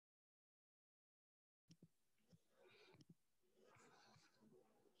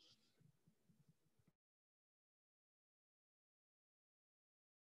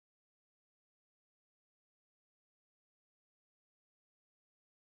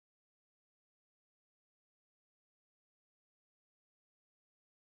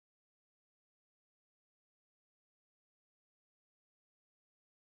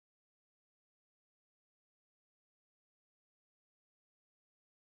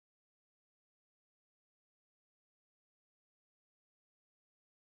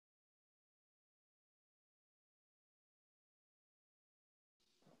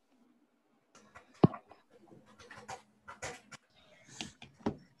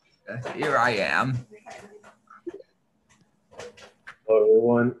Here I am. Hello,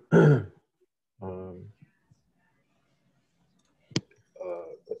 everyone.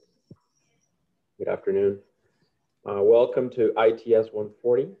 Good afternoon. Welcome to ITS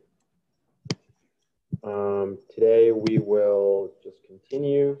 140. Today we will just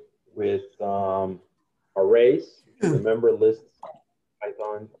continue with arrays. Remember lists,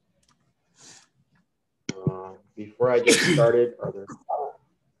 Python. Before I get started,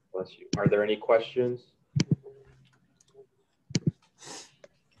 are there any questions?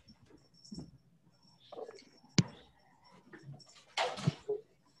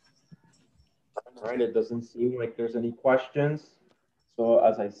 All right, it doesn't seem like there's any questions. So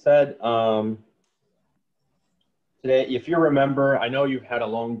as I said, today, if you remember, I know you've had a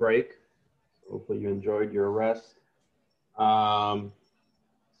long break. So hopefully you enjoyed your rest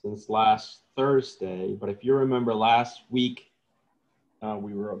since last Thursday. But if you remember last week,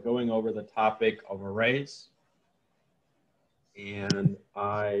 we were going over the topic of arrays. And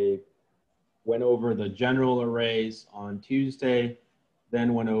I went over the general arrays on Tuesday,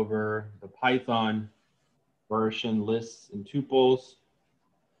 then went over the Python version lists and tuples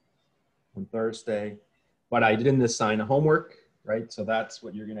on Thursday, but I didn't assign a homework, right? So that's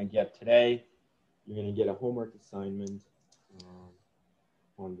what you're gonna get today. You're gonna get a homework assignment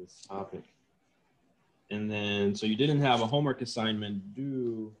on this topic. And then, so you didn't have a homework assignment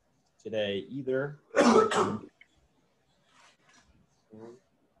due today either.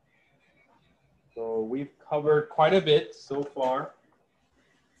 So we've covered quite a bit so far.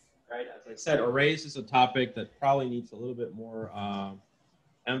 Right, as I said, arrays is a topic that probably needs a little bit more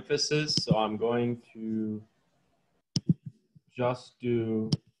emphasis. So I'm going to just do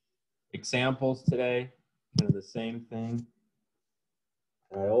examples today, kind of the same thing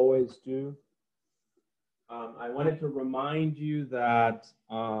I always do. I wanted to remind you that,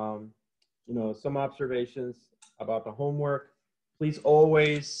 you know, some observations about the homework. Please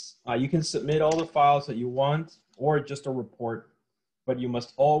always, you can submit all the files that you want or just a report, but you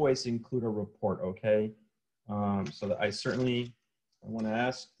must always include a report, okay? So that I want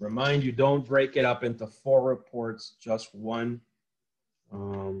to remind you, don't break it up into 4 reports, just one.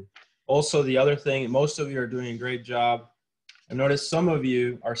 Also, the other thing, most of you are doing a great job. I noticed some of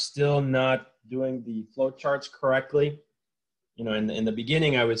you are still not doing the flowcharts correctly. You know, in the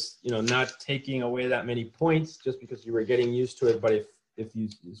beginning, I was, you know, not taking away that many points just because you were getting used to it. But if you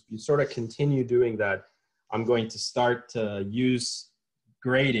sort of continue doing that, I'm going to start to use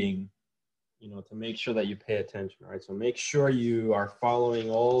grading, you know, to make sure that you pay attention, right? So make sure you are following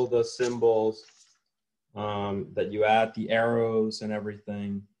all the symbols, that you add the arrows and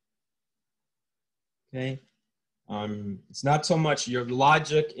everything, okay? It's not so much your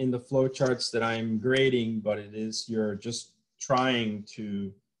logic in the flowcharts that I'm grading, but it is you're just trying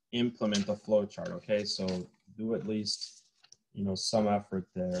to implement the flowchart, okay? So do at least, you know, some effort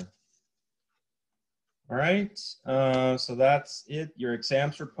there. All right, so that's it. Your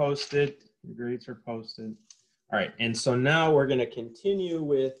exams are posted, your grades are posted. All right, and so now we're gonna continue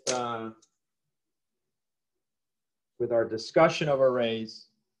with our discussion of arrays.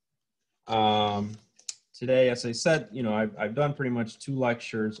 Today, as I said, you know, I've done pretty much 2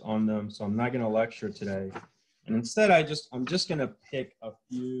 lectures on them, so I'm not gonna lecture today. And instead, I'm just gonna pick a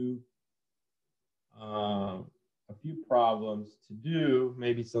few problems to do,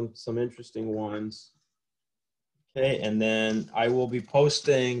 maybe some interesting ones. Okay, and then I will be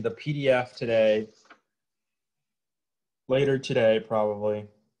posting the PDF today, later today probably,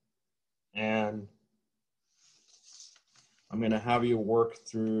 and I'm going to have you work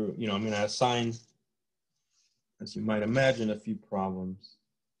through, you know, I'm going to assign, as you might imagine, a few problems.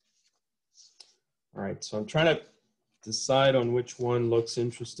 All right, so I'm trying to decide on which one looks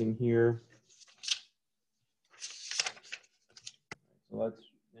interesting here. So let's,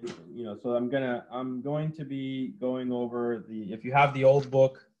 you know, so I'm going to be going over if you have the old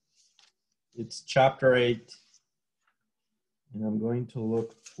book, it's chapter 8, and I'm going to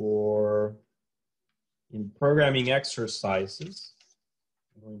look for, in programming exercises,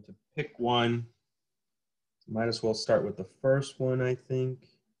 I'm going to pick one. Might as well start with the first one, I think.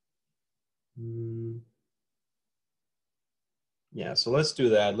 Yeah, so let's do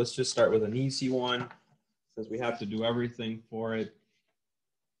that. Let's just start with an easy one, since we have to do everything for it.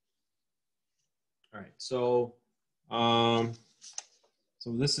 All right, so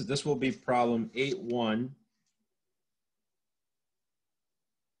this will be problem 8.1.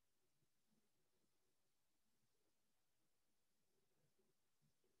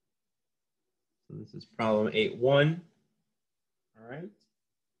 So this is problem 8.1. All right.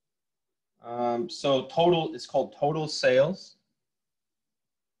 So total, it's called total sales.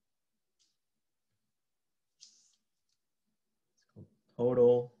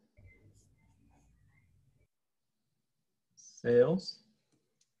 total sales.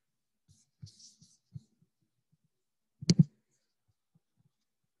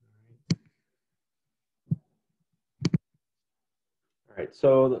 All right,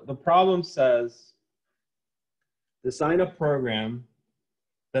 so the problem says, design a program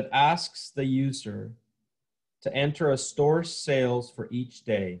that asks the user to enter a store's sales for each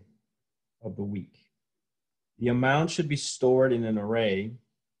day of the week. The amount should be stored in an array.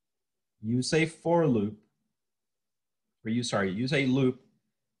 Use a for loop, use a loop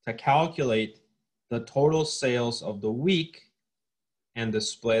to calculate the total sales of the week and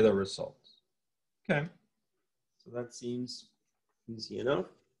display the results. Okay, so that seems easy enough.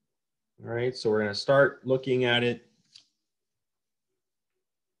 All right, so we're going to start looking at it.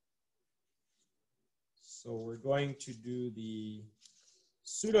 So we're going to do the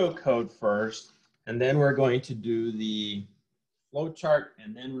pseudocode first, and then we're going to do the flowchart,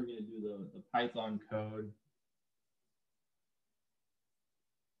 and then we're going to do the Python code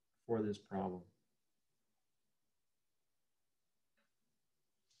for this problem.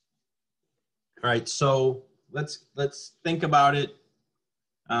 All right, so let's think about it.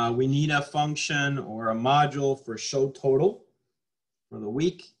 We need a function or a module for show total for the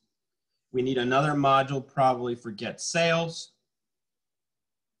week. We need another module probably for get sales.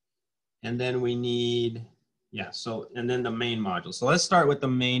 And then we need, and then the main module. So let's start with the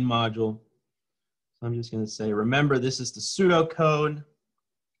main module. So I'm just going to say, remember, this is the pseudocode,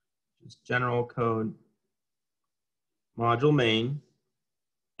 just general code, module main.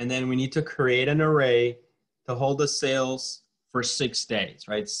 And then we need to create an array to hold the sales for 6 days,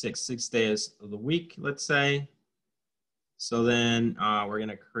 right? Six days of the week, let's say. So then we're going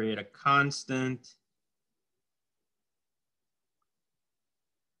to create a constant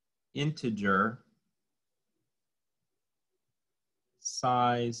integer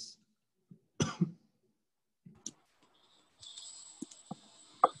size all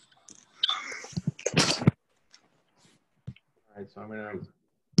right, so I'm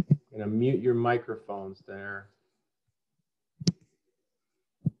gonna mute your microphones there.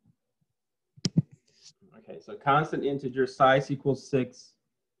 Okay, so constant integer size equals 6.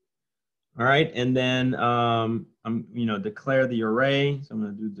 All right, and then I'm declare the array. So I'm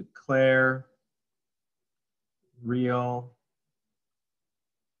going to do declare real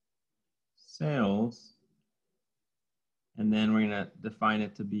sales, and then we're going to define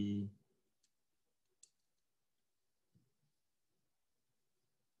it to be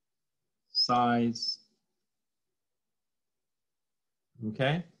size.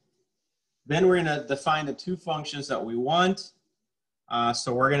 Okay. Then we're going to define the 2 functions that we want.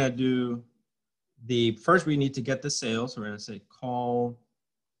 So we're going to do first we need to get the sales. So we're going to say call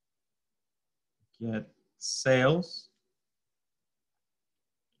get sales.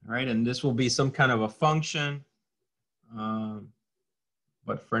 All right, and this will be some kind of a function.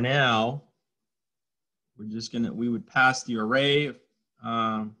 But for now, we would pass the array,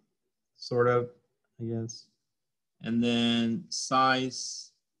 sort of, I guess. And then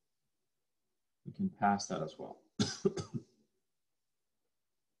size, we can pass that as well.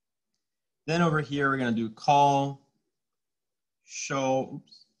 Then over here, we're going to do call show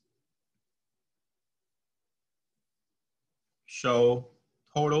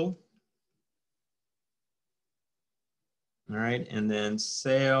total. All right, and then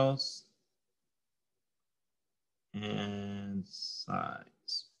sales and size.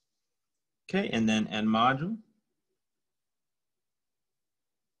 Okay, and then end module.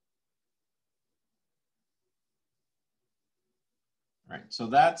 All right, so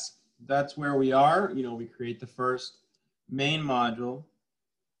that's where we are. We create the first main module.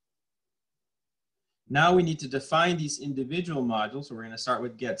 Now we need to define these individual modules. So we're going to start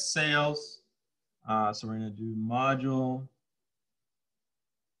with get sales. So we're going to do module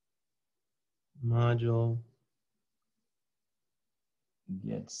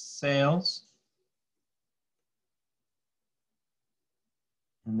get sales,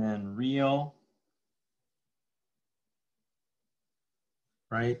 and then real,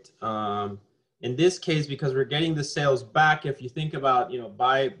 right? In this case, because we're getting the sales back, if you think about,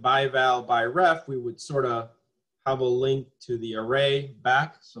 by val, by ref, we would sort of have a link to the array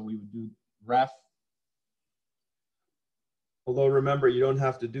back. So we would do ref. Although remember, you don't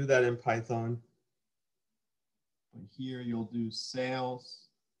have to do that in Python. But here you'll do sales,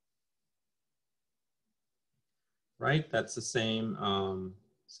 right? That's the same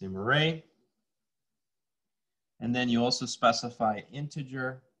array. And then you also specify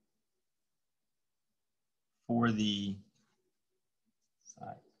integer for the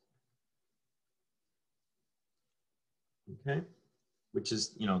size. Okay. which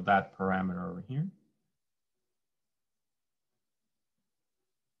is, you know, that parameter over here.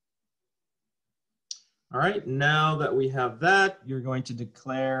 All right, now that we have that, you're going to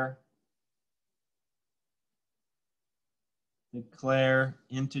declare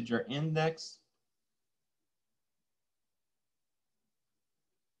integer index.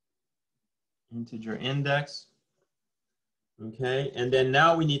 Integer index. Okay, and then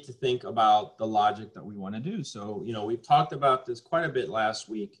now we need to think about the logic that we want to do. So, you know, we've talked about this quite a bit last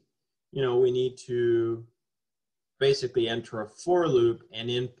week. You know, we need to basically enter a for loop and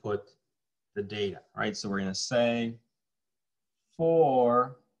input the data, right? So we're going to say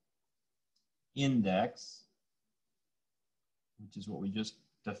for index, which is what we just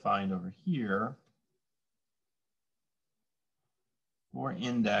defined over here, for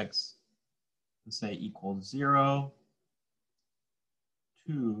index, let's say equals 0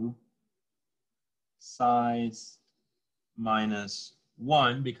 to size minus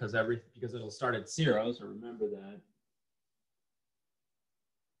 1, because it'll start at 0, so remember that.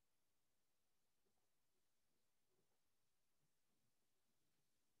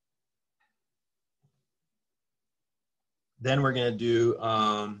 Then we're going to do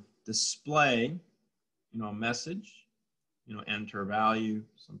display, you know, message, you know, enter value,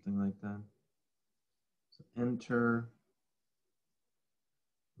 something like that. So enter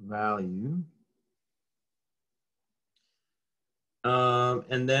value.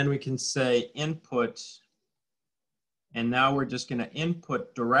 And then we can say input. And now we're just going to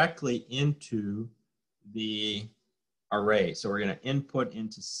input directly into the array. So we're going to input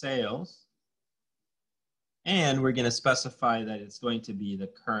into sales. And we're going to specify that it's going to be the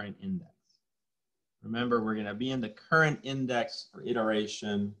current index. Remember, we're going to be in the current index for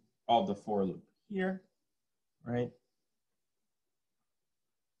iteration of the for loop here, right?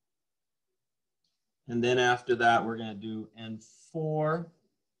 And then after that, we're going to do N4.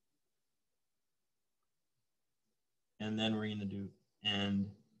 And then we're going to do end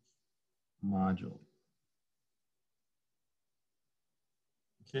module.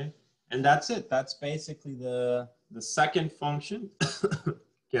 Okay, and that's it. That's basically the second function,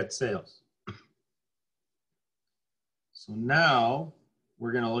 get sales. So now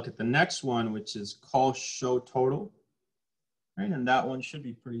we're going to look at the next one, which is call show total, right? And that one should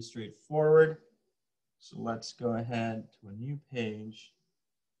be pretty straightforward. So let's go ahead to a new page.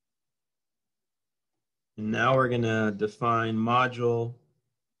 And now we're going to define module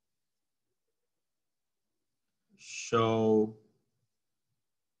show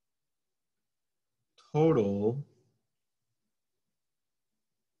total.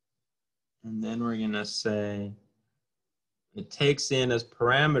 And then we're going to say it takes in as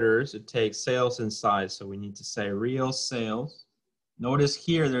parameters, it takes sales and size. So we need to say real sales. Notice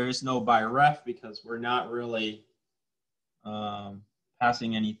here there is no by ref because we're not really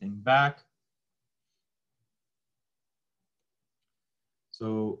passing anything back.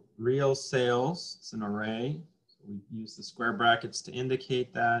 So real sales, it's an array. So we use the square brackets to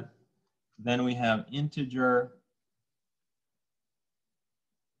indicate that. Then we have integer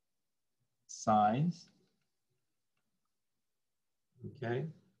size. Okay,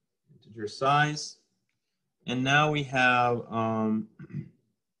 integer size. And now we have,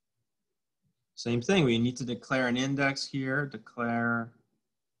 same thing, we need to declare an index here, declare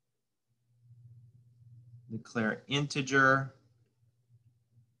integer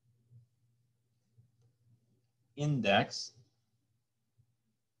index.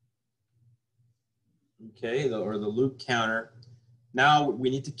 Okay, or the loop counter. Now we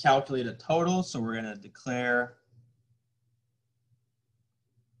need to calculate a total, so we're going to declare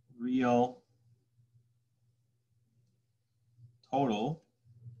real total,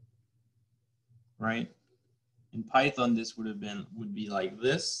 right? In Python, this would be like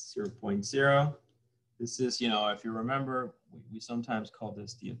this, 0.0. This is, you know, if you remember, we sometimes call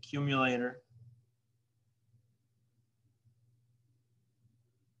this the accumulator.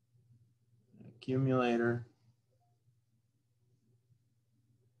 Accumulator.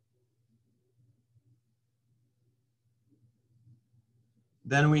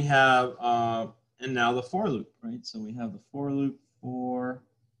 Then we have, and now the for loop, right? So we have the for loop for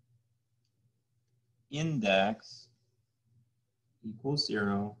index equals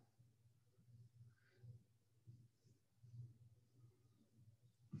 0.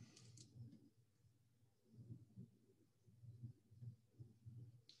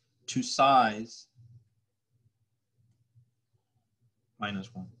 To size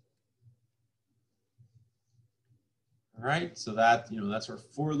minus 1. All right, so that, you know, that's our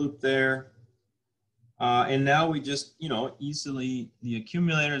for loop there. And now we just, you know, easily, the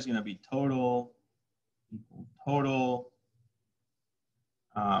accumulator is going to be total equal total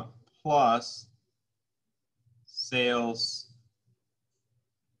plus sales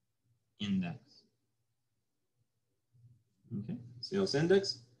index. Okay, sales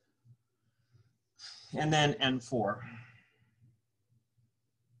index. And then N4.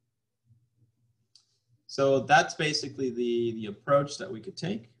 So that's basically the approach that we could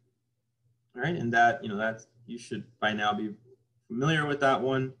take. All right, and that, that you should by now be familiar with that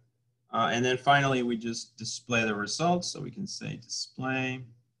one. And then finally, we just display the results. So we can say display,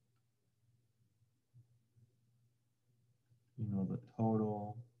 the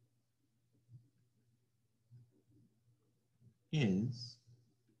total is,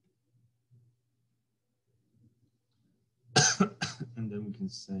 and then we can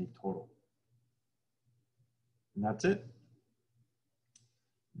say total. And that's it.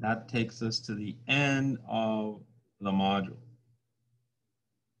 That takes us to the end of the module.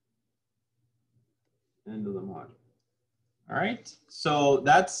 End of the module. All right, so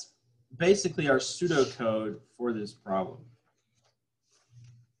that's basically our pseudocode for this problem.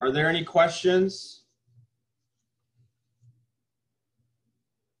 Are there any questions?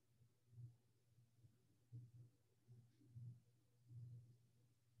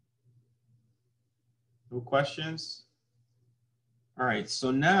 No questions? All right,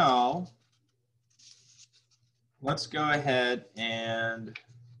 so now let's go ahead and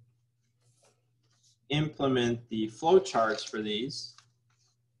implement the flowcharts for these.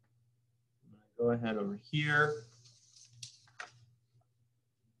 Go ahead over here.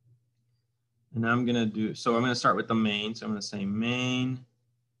 And I'm going to do, so I'm going to start with the main. So I'm going to say main.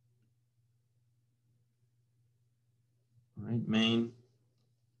 All right, main.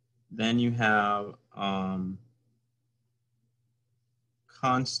 Then you have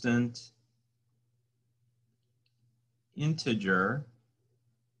constant integer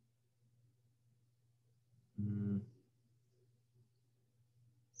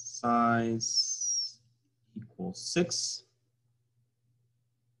size equals 6,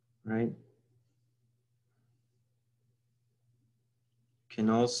 right? Can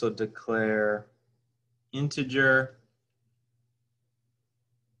also declare integer.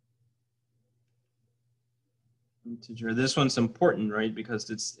 This one's important, right? Because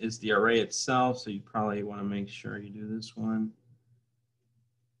it's the array itself, so you probably want to make sure you do this one.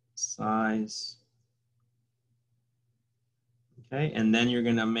 Size. Okay, and then you're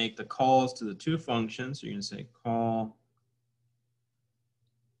going to make the calls to the two functions. So you're going to say call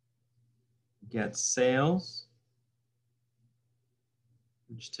get sales,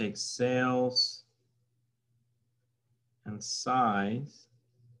 which takes sales and size.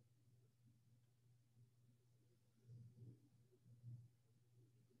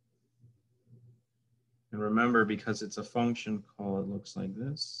 And remember, because it's a function call, it looks like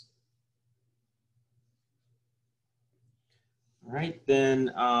this. All right, then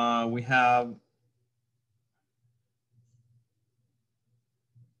we have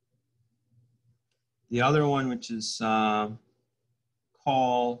the other one, which is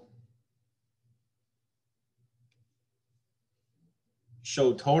call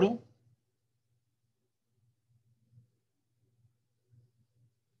show total.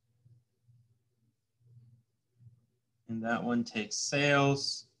 And that one takes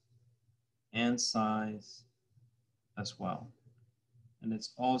sales and size as well. And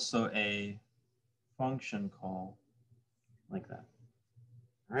it's also a function call like that.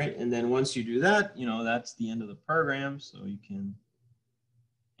 All right, and then once you do that, that's the end of the program. So you can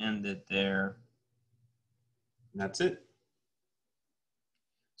end it there. And that's it.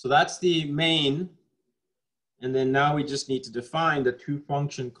 So that's the main. And then now we just need to define the two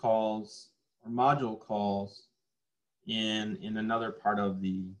function calls or module calls in another part of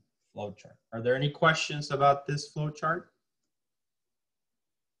the flowchart. Are there any questions about this flowchart?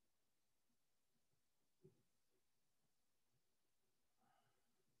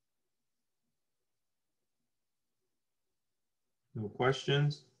 No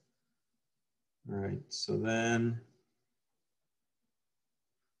questions? All right, so then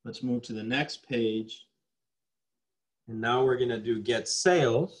let's move to the next page. And now we're going to do get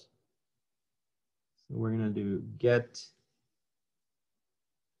sales. So we're going to do get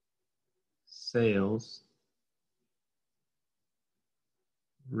sales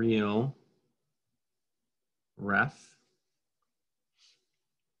real ref.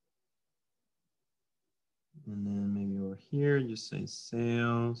 And then maybe over here, just say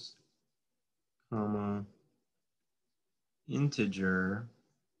sales, comma, integer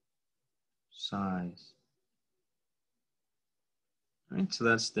size. All right, so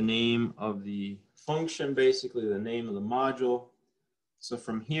that's the name of the function, basically the name of the module. So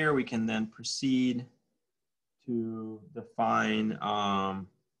from here, we can then proceed to define,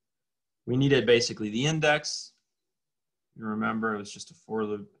 we needed basically the index. You remember it was just a for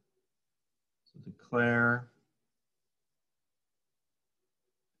loop. So declare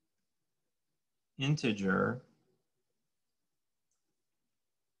integer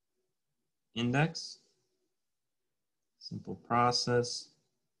index, simple process.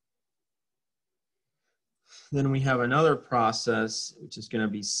 Then we have another process, which is going to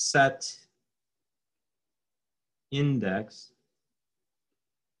be set index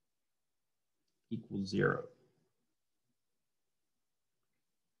equals 0.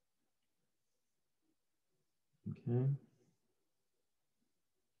 Okay.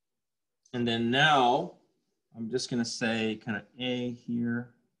 And then now I'm just going to say kind of A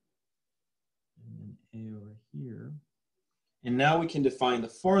here and then A over here. And now we can define the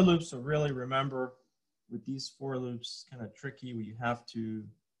for loop. So really remember, with these for loops, kind of tricky where you have to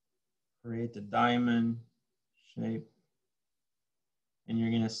create the diamond shape. And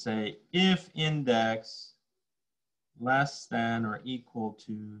you're going to say if index less than or equal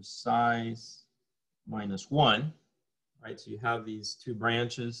to size minus 1, right? So you have these two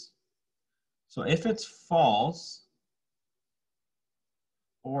branches. So if it's false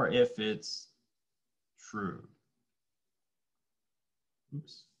or if it's true.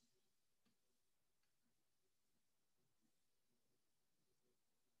 Oops.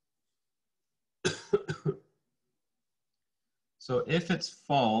 So if it's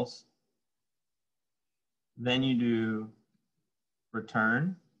false, then you do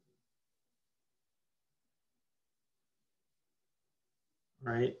return,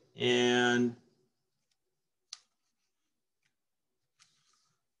 right? And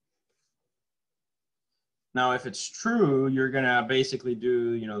now if it's true, you're gonna basically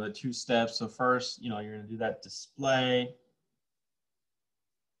do, you know, the two steps. So first, you know, you're gonna do that display,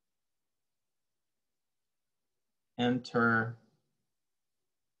 enter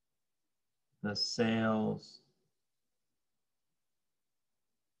the sales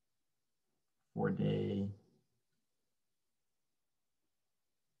for day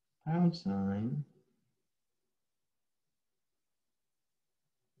 £,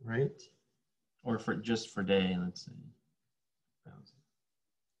 right? Or for just for day, let's say.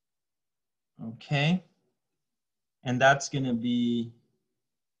 Okay. And that's going to be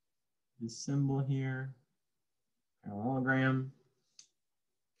the symbol here, parallelogram.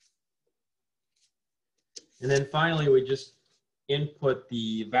 And then finally, we just input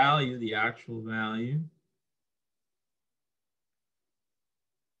the value, the actual value.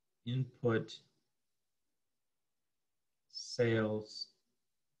 Input sales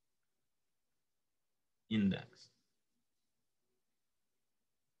index.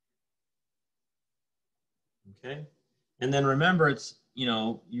 Okay. And then remember, it's, you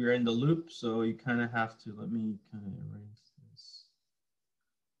know, you're in the loop, so you kind of have to, let me kind of erase this.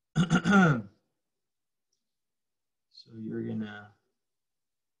 So you're gonna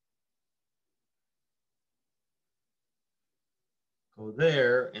go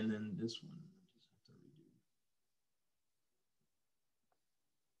there, and then this one.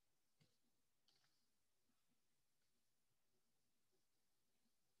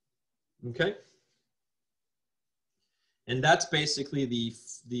 Okay. And that's basically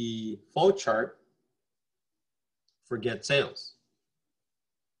the flow chart for get sales.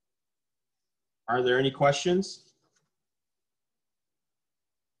 Are there any questions?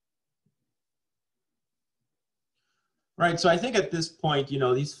 Right, so I think at this point, you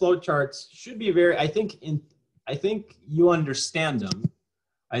know, these flow charts should be very, I think you understand them.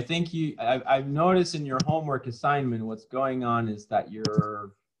 I think I've noticed in your homework assignment, what's going on is that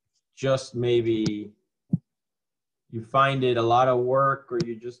you're just maybe, you find it a lot of work, or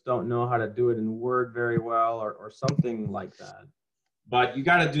you just don't know how to do it in Word very well, or something like that. But you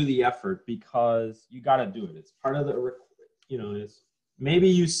got to do the effort, because you got to do it. It's part of the, you know, it's, maybe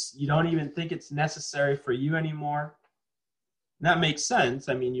you don't even think it's necessary for you anymore. And that makes sense.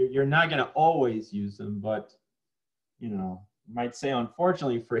 I mean, you're not going to always use them, but, you know, you might say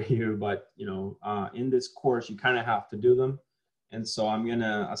unfortunately for you, but, you know, in this course, you kind of have to do them. And so I'm going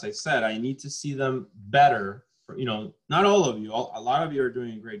to, as I said, I need to see them better. For, you know, not all of you, a lot of you are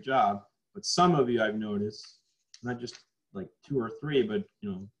doing a great job, but some of you I've noticed, not just like 2 or 3, but, you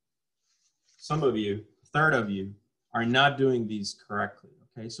know, some of you, a third of you, are not doing these correctly.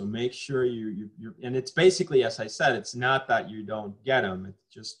 Okay, so make sure you're, and it's basically, as I said, it's not that you don't get them. It's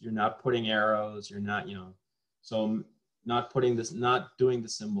just you're not putting arrows. You're not, you know, so not putting this, not doing the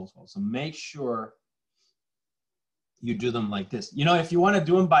symbols well. So make sure you do them like this. You know, if you want to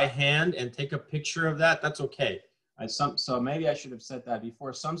do them by hand and take a picture of that, that's okay. So maybe I should have said that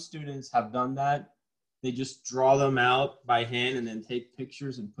before. Some students have done that, they just draw them out by hand and then take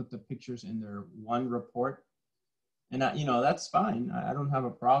pictures and put the pictures in their one report. And you know, that's fine. I don't have a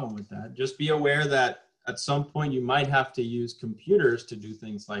problem with that. Just be aware that at some point you might have to use computers to do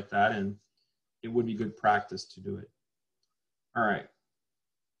things like that, and it would be good practice to do it. All right.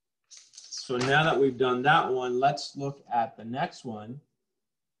 So now that we've done that one, let's look at the next one,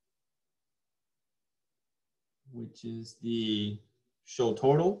 which is the show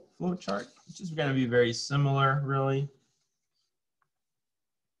total flow chart, which is going to be very similar, really.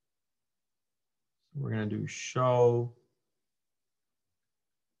 We're going to do show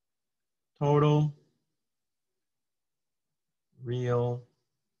total real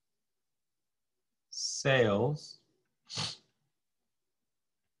sales.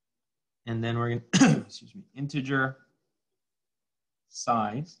 And then we're going to, excuse me, integer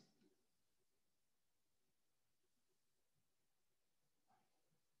size.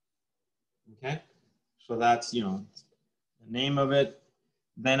 Okay, so that's, you know, the name of it.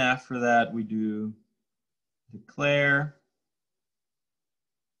 Then after that, we do declare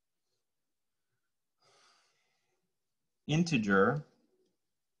integer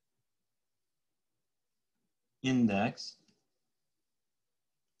index,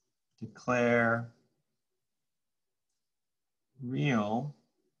 declare real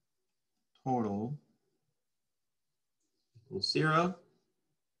total equals 0.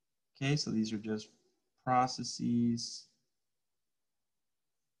 Okay, so these are just processes.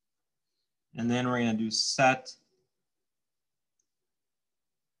 And then we're going to do set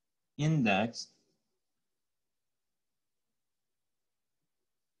index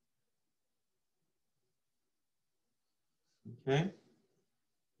okay.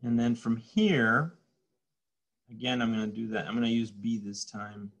 And then from here, again, I'm going to do that. I'm going to use B this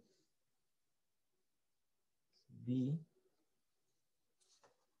time. B.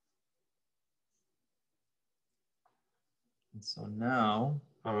 And so now,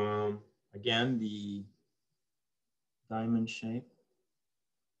 again, the diamond shape.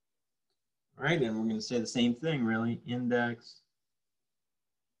 All right, and we're going to say the same thing, really. Index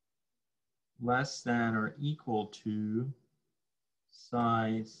less than or equal to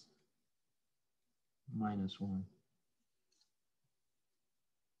size minus 1.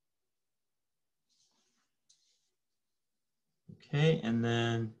 Okay, and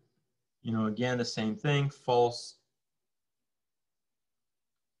then, you know, again, the same thing, false,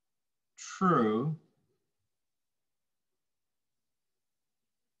 true.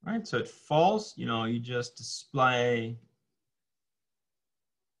 All right, so at false, you know, you just display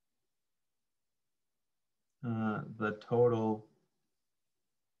the total.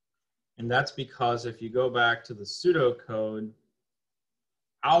 And that's because if you go back to the pseudocode,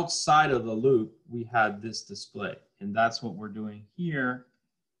 outside of the loop, we had this display. And that's what we're doing here.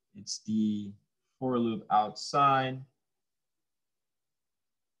 It's the for loop outside.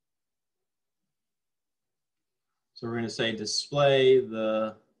 So we're going to say display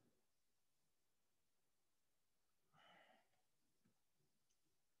the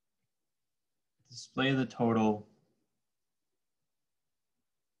total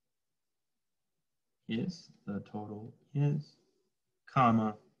is,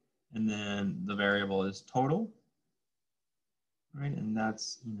 comma, and then the variable is total, right? And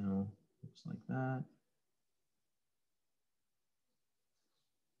that's, you know, looks like that.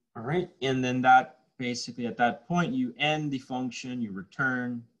 All right, and then that basically at that point you end the function, you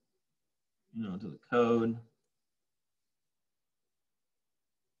return, you know, to the code.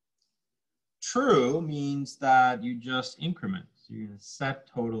 True means that you just increment. So you're going to set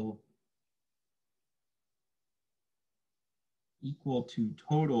total equal to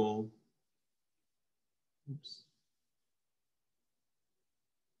total, oops,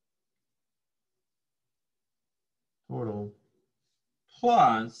 total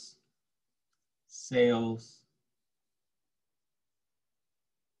plus sales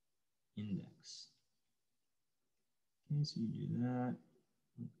index. Okay, so you do that,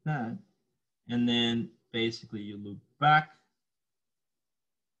 like that, and then basically you loop back,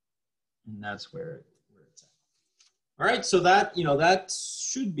 and that's where it's at. All right, so that, you know, that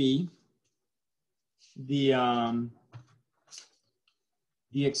should be the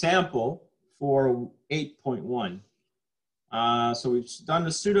example for 8.1. So we've done the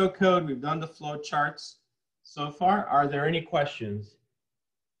pseudocode, we've done the flow charts so far. Are there any questions?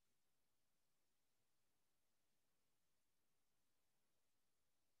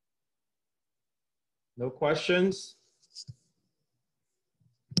 No questions?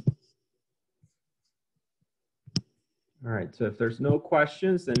 All right, so if there's no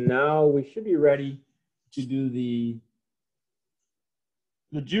questions, then now we should be ready to do the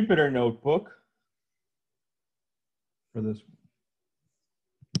Jupyter notebook. for this.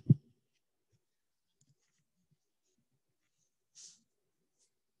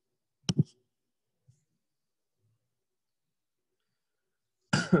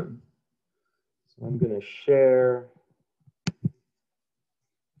 So I'm going to share.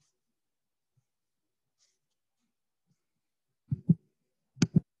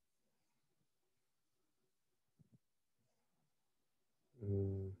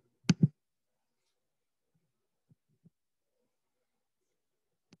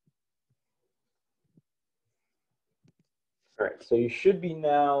 All right, so you should be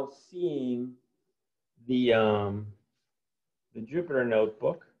now seeing the Jupyter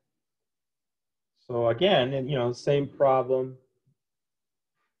notebook. So again, and you know, same problem,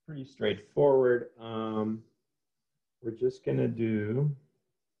 pretty straightforward. We're just gonna do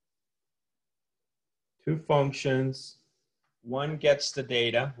two functions. One gets the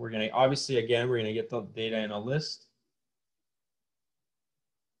data. We're gonna, obviously, again, we're gonna get the data in a list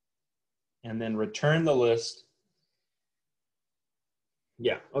and then return the list.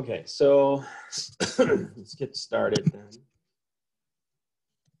 Yeah, okay, so let's get started then.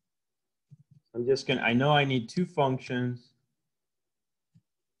 I'm just gonna, I know I need two functions.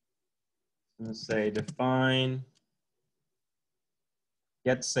 I'm gonna say define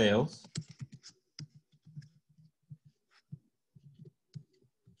get sales.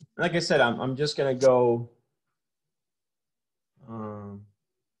 Like I said, I'm just gonna go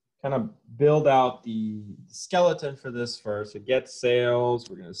kind of build out the skeleton for this first. So get sales,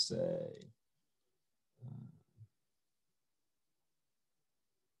 we're gonna say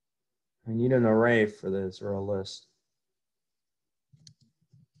I need an array for this or a list.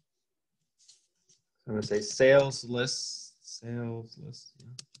 I'm gonna say sales list, sales list.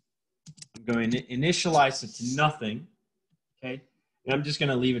 Yeah. I'm going to initialize it to nothing, okay? And I'm just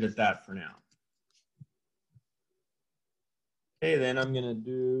gonna leave it at that for now. Okay, then I'm gonna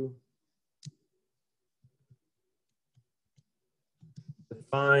do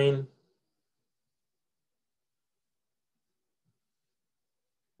define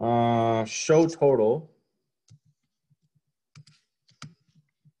show total.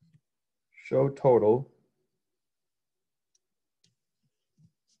 Show total.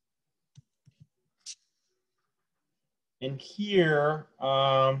 And here,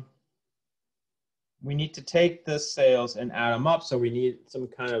 we need to take the sales and add them up. So we need some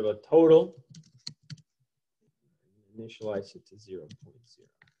kind of a total. Initialize it to 0.0.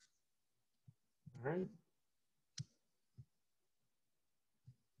 All right.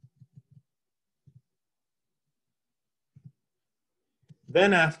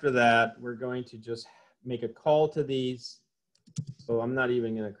 Then after that, we're going to just make a call to these. So I'm not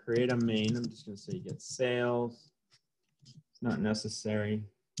even going to create a main. I'm just going to say get sales. It's not necessary.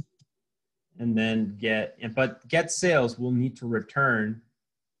 And then but get sales will need to return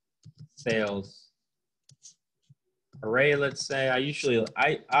sales array. Let's say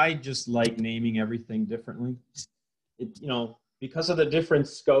I just like naming everything differently. It, you know, because of the different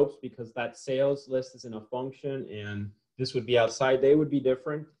scopes, because that sales list is in a function and this would be outside, they would be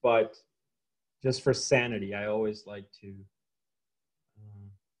different, but just for sanity, I always like to,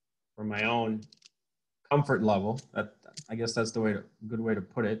 for my own comfort level, I guess that's the good way to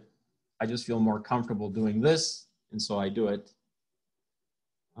put it. I just feel more comfortable doing this, and so I do it.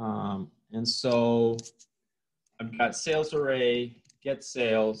 And so I've got sales array, get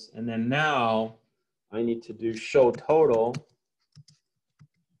sales, and then now I need to do show total.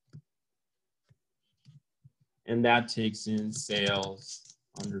 And that takes in sales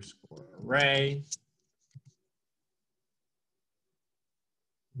underscore array.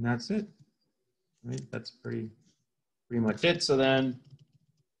 And that's it, right? That's pretty much it. So then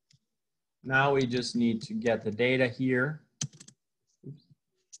now we just need to get the data here. Oops.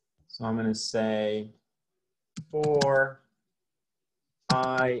 So I'm going to say for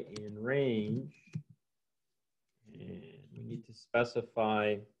I in range, and we need to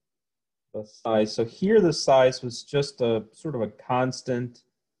specify the size. So here the size was just a sort of a constant.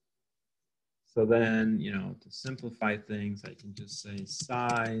 So then, you know, to simplify things, I can just say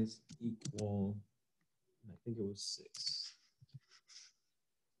size equal, I think it was 6.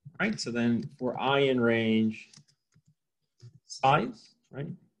 All right, so then for I in range, size, right?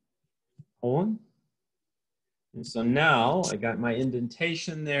 Colon. And so now I got my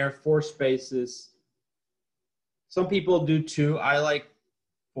indentation there, 4 spaces. Some people do 2. I like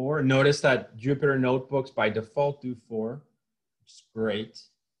 4. Notice that Jupyter notebooks by default do 4, which is great.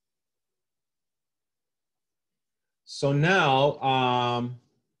 So now,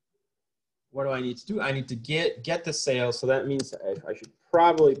 what do I need to do? I need to get the sales. So that means I should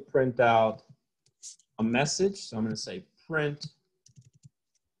probably print out a message. So I'm going to say print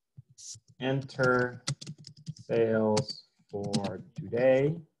enter sales for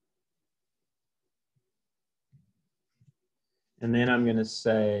today. And then I'm going to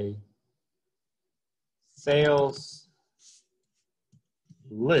say sales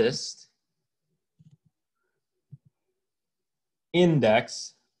list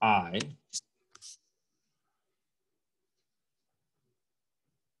index I.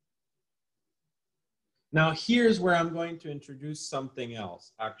 Now here's where I'm going to introduce something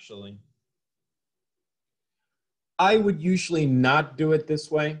else, actually. I would usually not do it this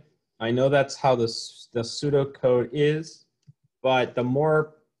way. I know that's how the pseudocode is, but the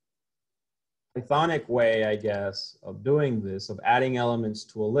more Pythonic way, I guess, of doing this, of adding elements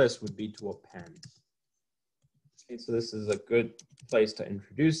to a list would be to append. Okay, so this is a good place to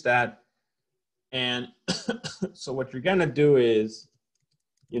introduce that. And so what you're gonna do is,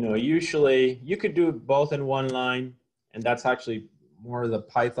 usually you could do both in one line, and that's actually more the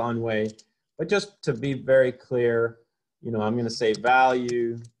Python way. But just to be very clear, I'm gonna say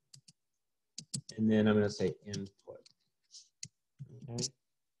value, and then I'm gonna say input, okay?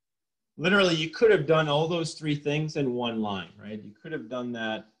 Literally, you could have done all those three things in one line, right? You could have done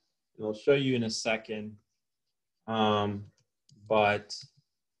that, and I'll show you in a second. But,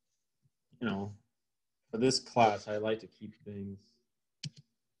 for this class, I like to keep things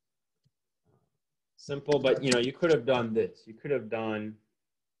simple, but, you could have done this. You could have done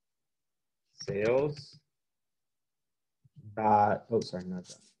sales dot, oh, sorry, not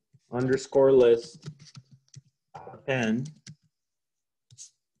that, underscore list append.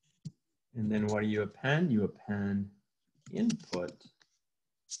 And then what do you append? You append input,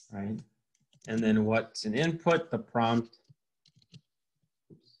 right? And then what's an input? The prompt.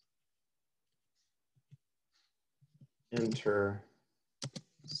 Enter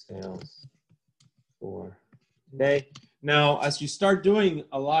sales for today. Now, as you start doing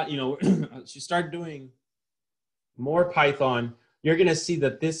a lot, as you start doing more Python, you're going to see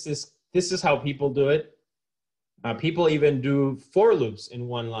that this is how people do it. People even do for loops in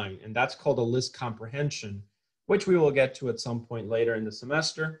one line, and that's called a list comprehension, which we will get to at some point later in the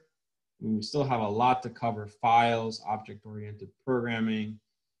semester. And we still have a lot to cover: files, object-oriented programming,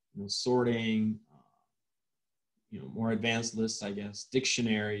 sorting, more advanced lists, I guess,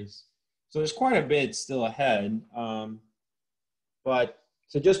 dictionaries. So there's quite a bit still ahead, but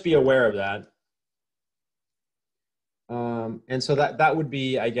so just be aware of that. And so that would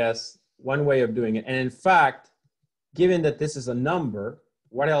be, I guess, one way of doing it. And in fact, given that this is a number,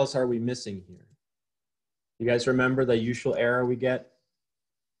 what else are we missing here? You guys remember the usual error we get?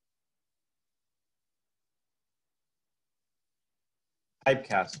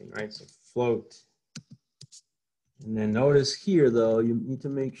 Typecasting, right? So float. And then notice here, though, you need to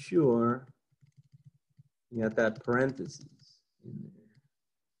make sure you got that parentheses in there.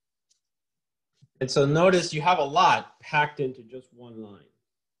 And so notice you have a lot packed into just one line.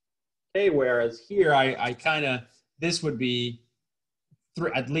 Okay, whereas here I kind of, this would be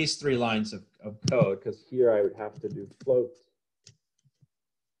at least 3 lines of code, because here I would have to do float,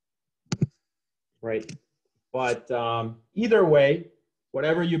 right? But either way,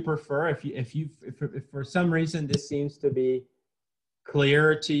 whatever you prefer, if for some reason this seems to be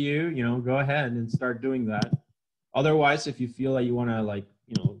clearer to you, go ahead and start doing that. Otherwise, if you feel like you want to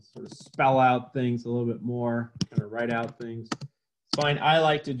sort of spell out things a little bit more, kind of write out things, it's fine. I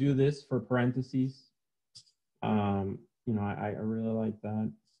like to do this for parentheses. I really like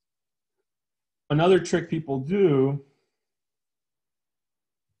that. Another trick people do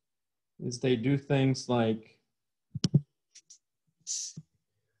is they do things like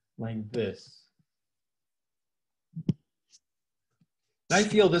this. And I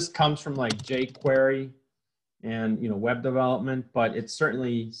feel this comes from like jQuery and web development, but it's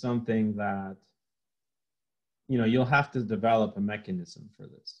certainly something that you'll have to develop a mechanism for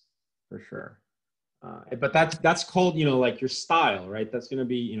this, for sure. But that's called like your style, right? That's going to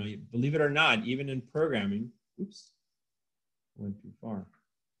be believe it or not, even in programming. Oops, went too far.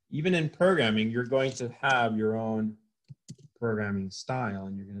 Even in programming, you're going to have your own programming style,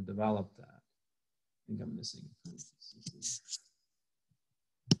 and you're going to develop that. I think I'm missing.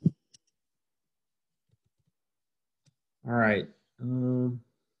 All right.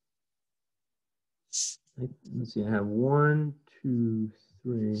 Let's see. I have 1, 2,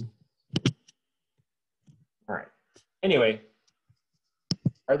 3. All right. Anyway,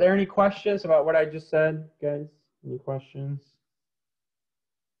 are there any questions about what I just said, guys? Any questions?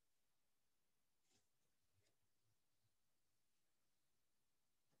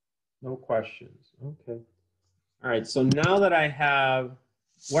 No questions. Okay. All right. So now that I have,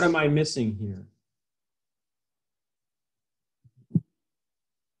 what am I missing here?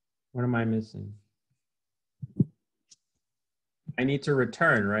 What am I missing? I need to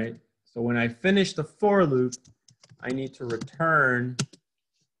return, right? So when I finish the for loop, I need to return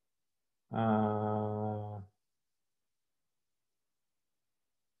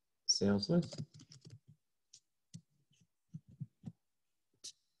sales list.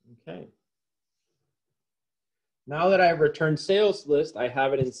 Okay. Now that I've returned sales list, I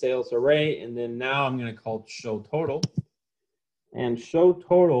have it in sales array, and then now I'm going to call show total. And show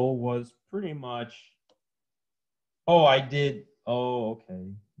total was pretty much, oh, I did, oh, okay.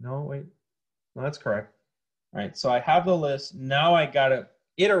 No, wait, no, that's correct. All right, so I have the list. Now I got to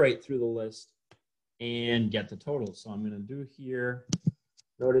iterate through the list and get the total. So I'm going to do here,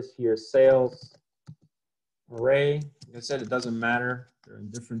 notice here, sales array. Like I said, it doesn't matter. They're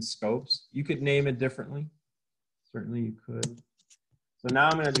in different scopes. You could name it differently. Certainly you could. So now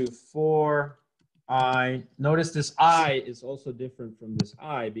I'm going to do for I. Notice this I is also different from this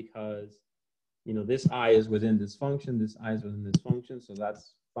I because, you know, this I is within this function. This I is within this function. So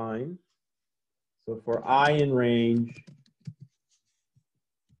that's fine. So for I in range,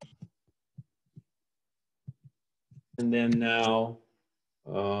 and then now,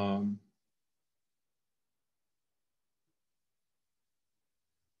 for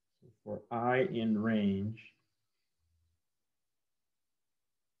I in range,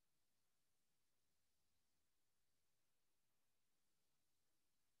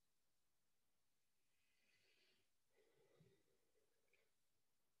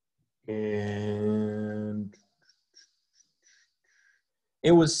 and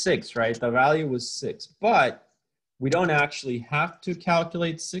it was 6, right? The value was 6, but we don't actually have to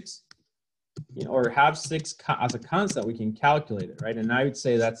calculate 6, you know, or have 6 as a constant. We can calculate it, right? And I would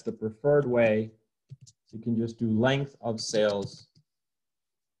say that's the preferred way. So you can just do length of sales,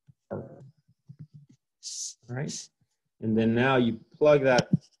 right? And then now you plug that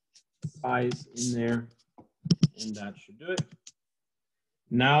size in there, and that should do it.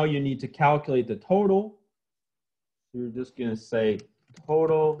 Now you need to calculate the total. So you're just going to say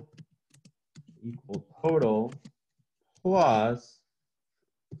total equal total plus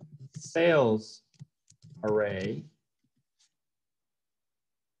sales array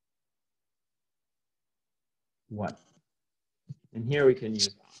what? And here we can use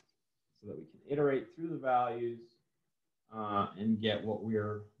I so that we can iterate through the values and get what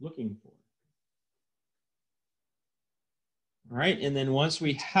we're looking for. All right, and then once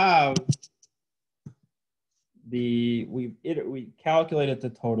we have we calculated the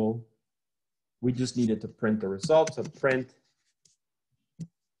total, we just needed to print the results. So print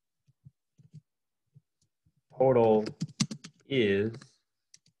total is,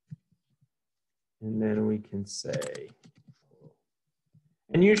 and then we can say,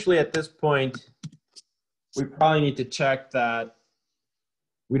 and usually at this point, we probably need to check that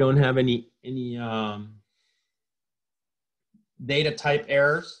we don't have any data type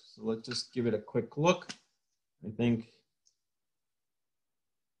errors. So let's just give it a quick look. I think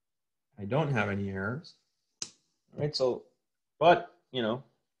I don't have any errors. All right, so, but, you know,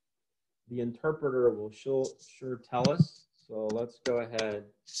 the interpreter will sure tell us. So let's go ahead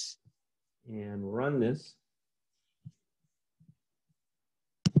and run this.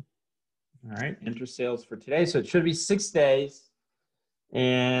 All right, enter sales for today. So it should be 6 days.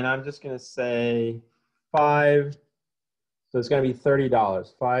 And I'm just going to say 5. So it's going to be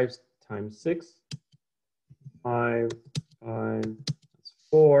 $30. 5 times 6. 5, that's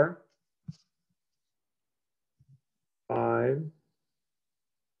 4. 5.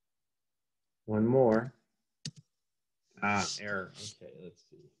 One more. Error. Okay, let's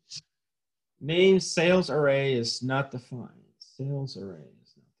see. Name sales array is not defined. Sales array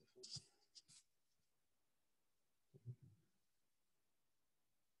is not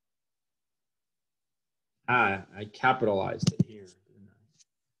defined. I capitalized it here, didn't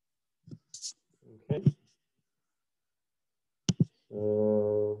I? Okay. So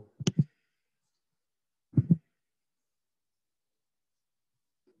all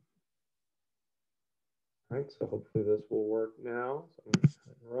right, so hopefully this will work now. So I'm going to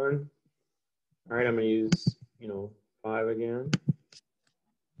run. All right, I'm going to use, 5 again.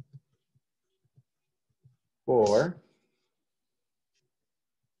 4.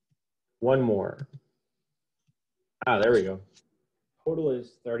 One more. There we go. Total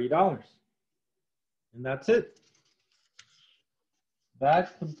is $30. And that's it.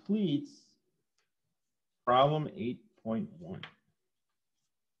 That completes problem 8.1.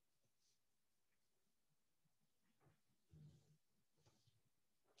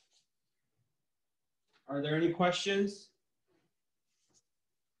 Are there any questions?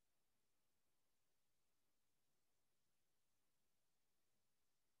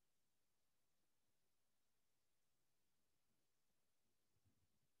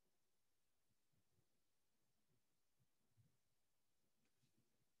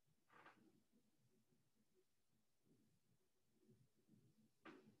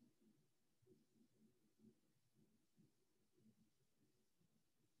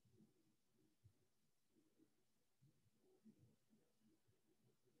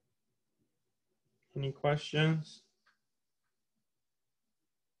 Any questions?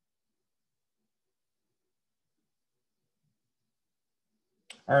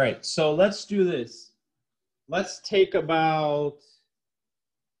 All right, so let's do this. Let's take about,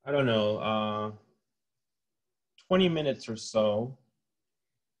 I don't know, 20 minutes or so.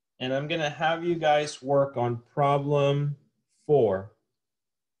 And I'm going to have you guys work on problem 4,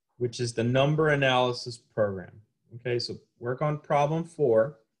 which is the number analysis program. Okay, so work on problem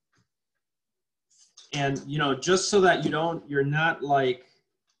 4. And, you know, just so that you're not like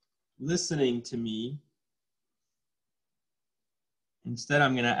listening to me. Instead,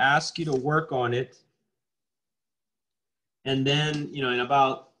 I'm going to ask you to work on it. And then, you know, in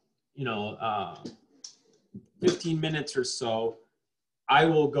about, 15 minutes or so, I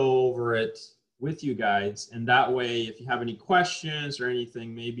will go over it with you guys. And that way, if you have any questions or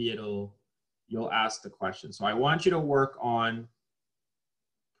anything, maybe you'll ask the question. So I want you to work on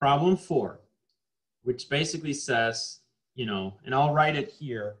problem 4, which basically says, you know, and I'll write it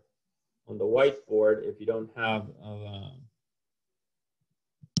here on the whiteboard if you don't have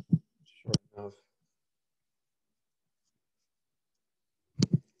short enough.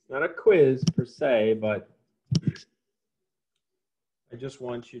 It's not a quiz per se, but I just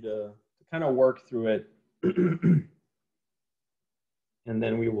want you to kind of work through it and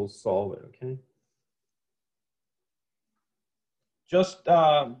then we will solve it, okay? Just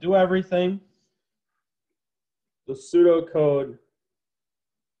do everything. The pseudocode,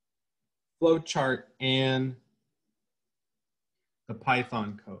 flowchart, and the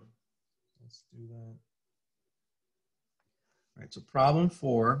Python code. Let's do that. All right, so problem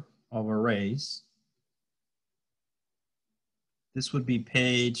 4 of arrays. This would be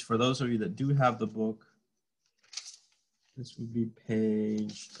page, for those of you that do have the book, this would be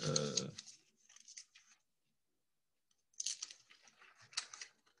page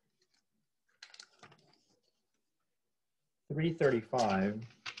 335.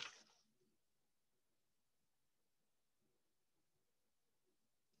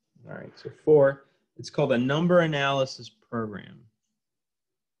 All right, so 4, it's called a number analysis program.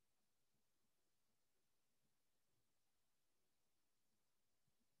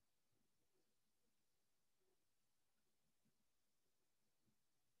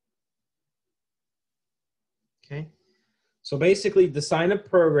 Okay, so basically design a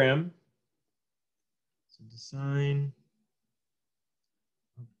program. So design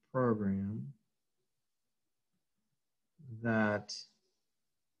a program that,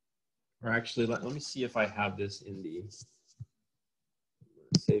 or actually, let me see if I have this in the,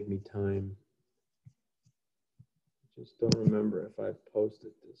 save me time. Just don't remember if I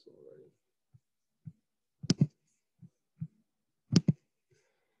posted this already.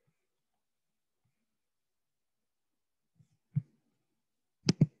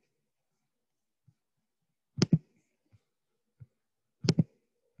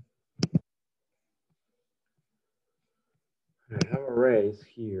 I have arrays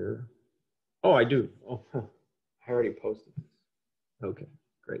here. Oh, I do. Oh, I already posted this. Okay,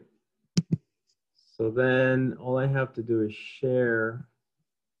 great. So then all I have to do is share.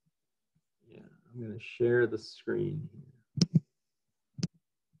 Yeah, I'm going to share the screen here.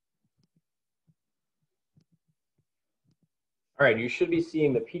 All right, you should be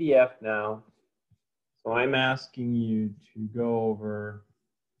seeing the PDF now. So I'm asking you to go over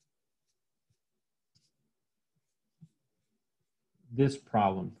this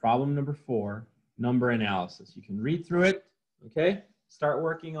problem, problem number 4, number analysis. You can read through it, okay? Start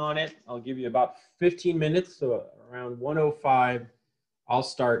working on it. I'll give you about 15 minutes, so around 1:05, I'll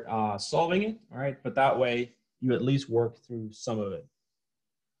start solving it, all right? But that way, you at least work through some of it.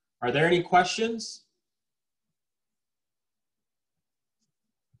 Are there any questions?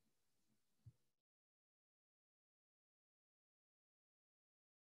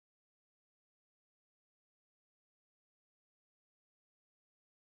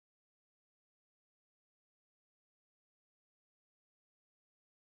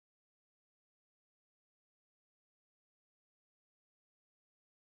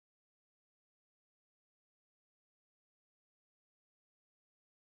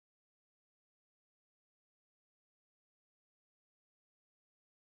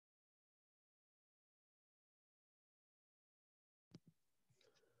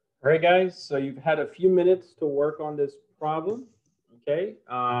 All right, guys, so you've had a few minutes to work on this problem, okay?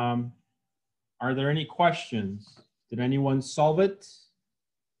 Are there any questions? Did anyone solve it?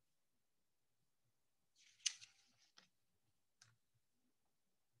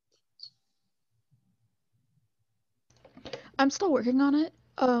 I'm still working on it.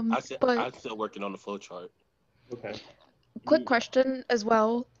 I'm But still working on the flow chart. Okay. quick question as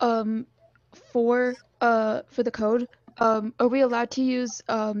well. for the code, are we allowed to use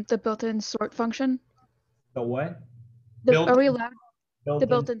the built-in sort function? The what? Are we Built-in, allowed the built-in.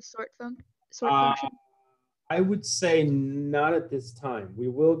 built-in sort Uh, function? I would say not at this time. We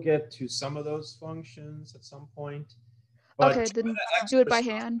will get to some of those functions at some point, but Okay, then the do it extra by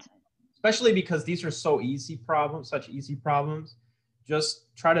stuff, hand. especially because these are so easy problems, such easy problems,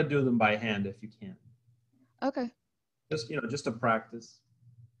 just try to do them by hand if you can. Okay. Just, just to practice.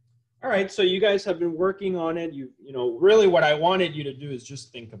 All right, so you guys have been working on it. Really what I wanted you to do is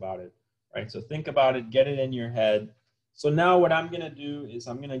just think about it, right? So think about it, get it in your head. So now what I'm going to do is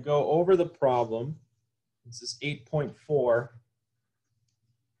I'm going to go over the problem. This is 8.4.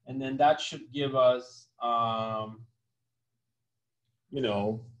 And then that should give us,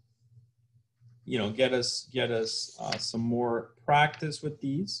 get us some more practice with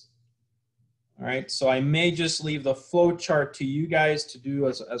these. All right, so I may just leave the flow chart to you guys to do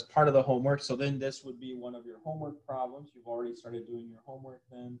as part of the homework. So then this would be one of your homework problems. You've already started doing your homework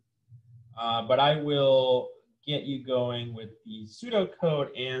then. But I will get you going with the pseudocode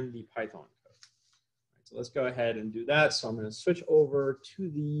and the Python code. All right, so let's go ahead and do that. So I'm going to switch over to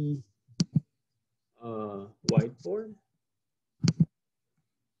the whiteboard.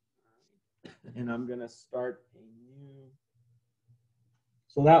 And I'm going to start a new.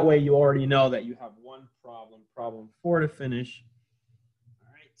 So that way you already know that you have one problem, problem 4 to finish.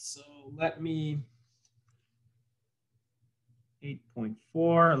 All right, so let me,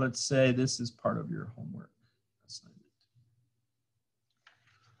 8.4, let's say this is part of your homework assignment.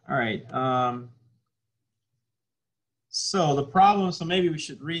 All right, so the problem, so maybe we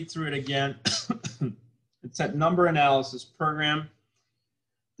should read through it again. It's a number analysis program.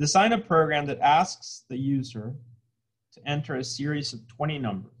 Design a program that asks the user to enter a series of 20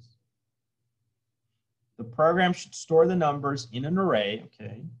 numbers. The program should store the numbers in an array,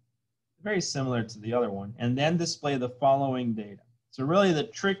 okay, very similar to the other one, and then display the following data. So really the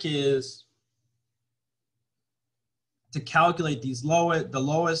trick is to calculate the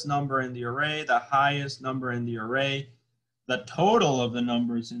lowest number in the array, the highest number in the array, the total of the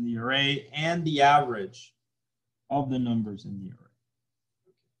numbers in the array, and the average of the numbers in the array.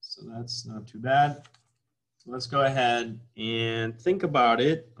 Okay, so that's not too bad. So let's go ahead and think about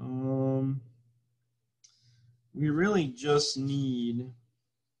it. We really just need,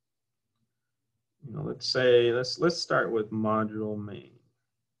 let's say, let's start with module main.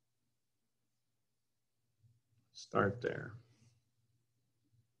 Start there.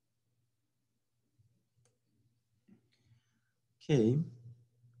 Okay.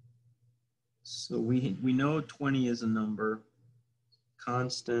 So we know 20 is a number,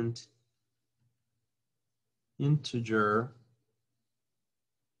 constant, integer,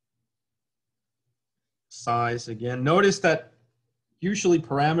 size again. Notice that usually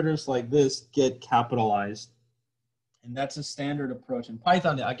parameters like this get capitalized. And that's a standard approach in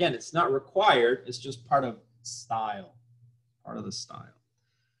Python. Again, it's not required. It's just part of style, part of the style.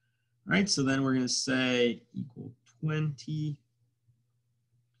 All right, so then we're going to say equal 20.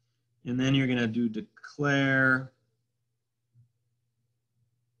 And then you're going to do declare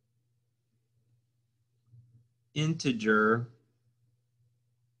integer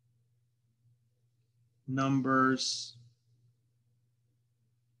numbers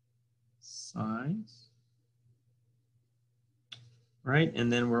size, right? And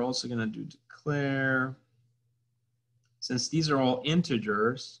then we're also going to do declare, since these are all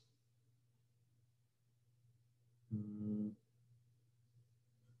integers,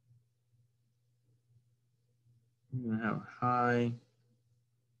 I'm going to have high,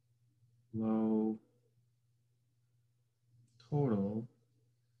 low, total.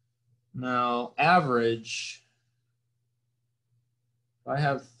 Now, average, if I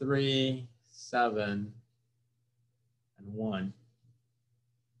have 3, 7, and 1,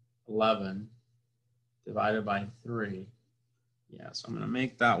 11 divided by 3. Yeah, so I'm going to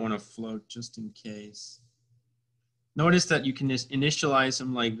make that one a float just in case. Notice that you can just initialize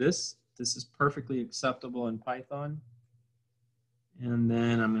them like this. This is perfectly acceptable in Python. And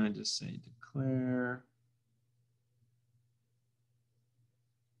then I'm going to just say declare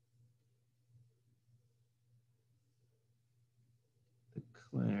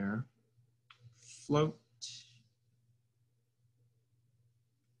float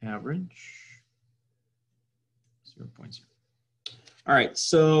average 0.0. All right,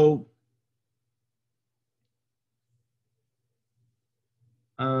 so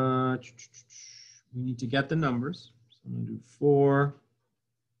we need to get the numbers. So I'm going to do for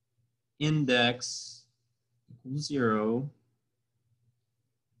index equals 0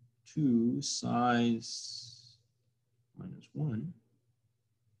 to size -1.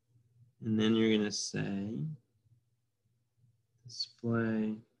 And then you're going to say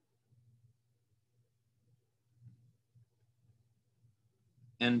display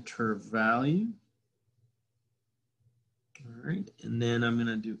enter value. All right, and then I'm going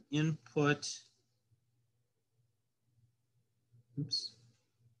to do input. Oops.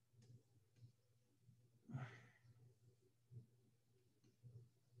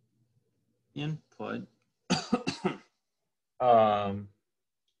 Input.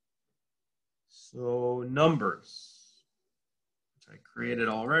 So numbers, which I created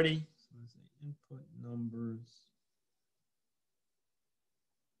already. So let's say input numbers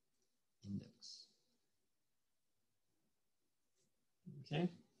index. Okay.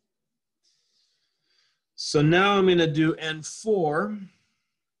 So now I'm going to do N4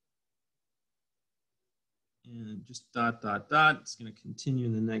 and just dot, dot, dot. It's going to continue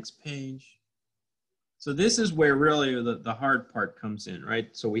in the next page. So this is where really the hard part comes in, right?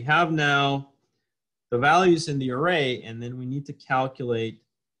 So we have now the values in the array, and then we need to calculate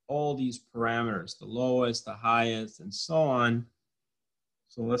all these parameters, the lowest, the highest, and so on.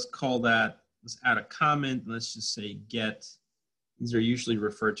 So let's call that, let's add a comment. Let's just say get. These are usually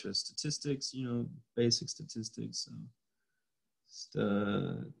referred to as statistics, you know, basic statistics.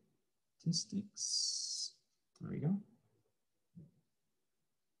 So statistics, there we go.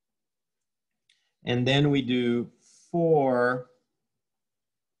 And then we do for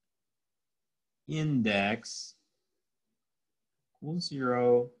index equals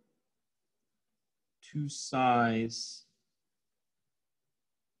 0 to size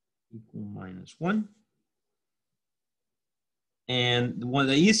equal -1. And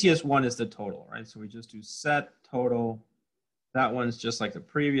the easiest one is the total, right? So we just do set total. That one's just like the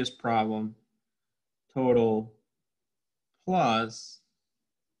previous problem. Total plus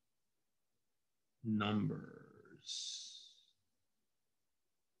numbers.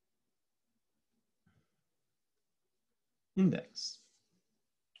 Index.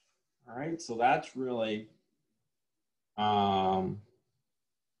 All right, so that's really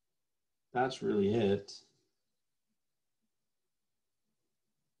it.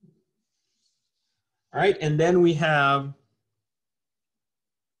 All right, and then we have,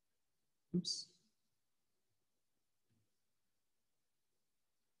 oops.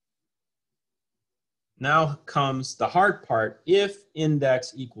 Now comes the hard part. If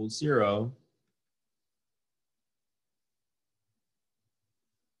index equals 0,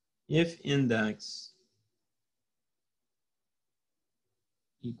 if index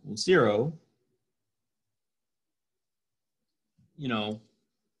equals 0, you know,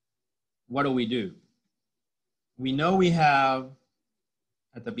 what do? We know we have,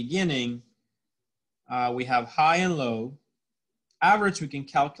 at the beginning, we have high and low. Average we can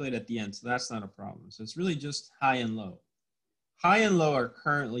calculate at the end, so that's not a problem. So it's really just high and low. High and low are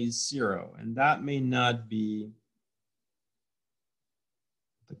currently 0, and that may not be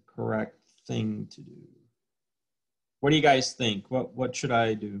the correct thing to do. What do you guys think? What should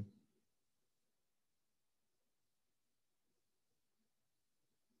I do?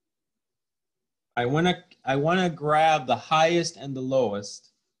 I wanna grab the highest and the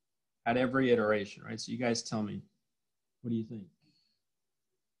lowest at every iteration, right? So you guys tell me, what do you think?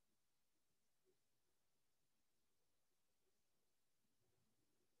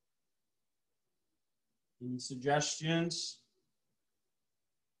 Any suggestions?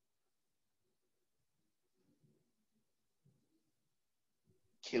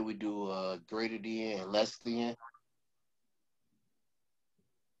 Can we do greater than and less than?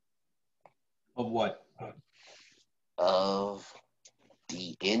 Of what? Of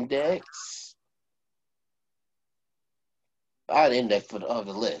the index? The index of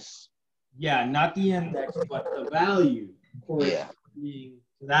the list. Yeah, not the index, but the value corresponding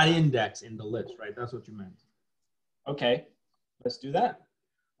to that index in the list, right? That's what you meant. Okay, let's do that.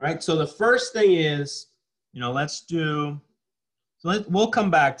 All right, so the first thing is, let's do, we'll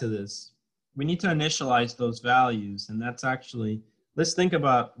come back to this. We need to initialize those values, and that's actually, let's think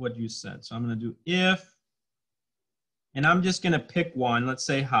about what you said. So I'm going to do if, and I'm just going to pick one, let's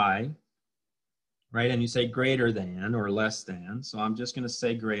say high, right? And you say greater than or less than. So I'm just going to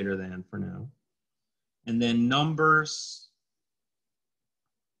say greater than for now. And then numbers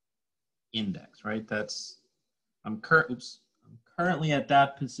index, right? That's, I'm currently at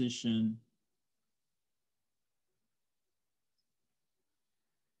that position.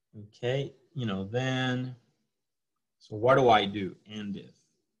 Okay, then, so what do I do? And if.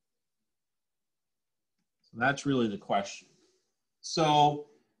 So that's really the question. So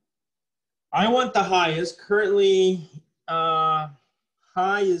I want the highest. Currently, high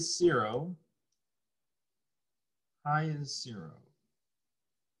is 0. High is 0.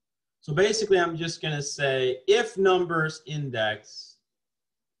 So basically, I'm just going to say if numbers index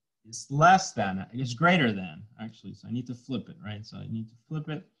is less than, is greater than, actually, so I need to flip it, right? So I need to flip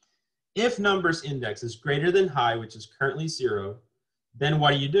it. If numbers index is greater than high, which is currently 0, then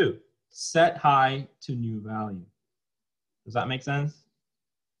what do? Set high to new value. Does that make sense?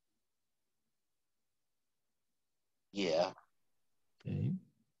 Yeah. Okay.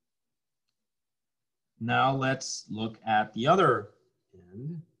 Now let's look at the other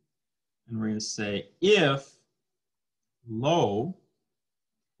end. And we're going to say if low,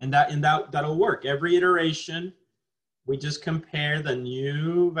 and that'll work. Every iteration, we just compare the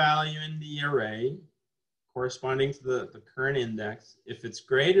new value in the array corresponding to the current index. If it's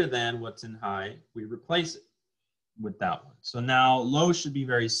greater than what's in high, we replace it with that one. So now low should be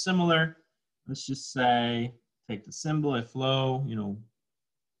very similar. Let's just say, take the symbol, if low, you know,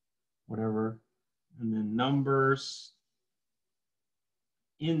 whatever, and then numbers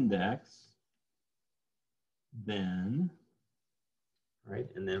index, then, right,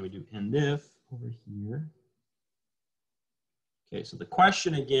 and then we do end if over here. Okay, so the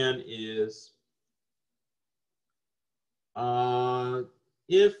question again is,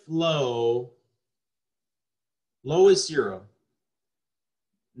 if low is 0,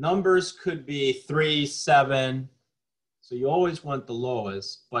 numbers could be 3, 7, so you always want the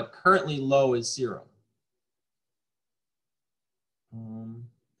lowest, but currently low is 0.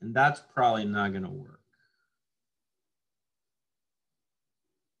 And that's probably not going to work,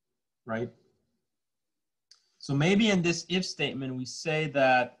 right? So maybe in this if statement, we say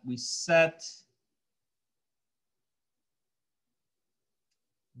that we set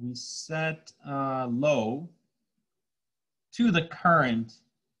low to the current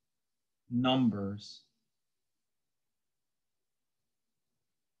numbers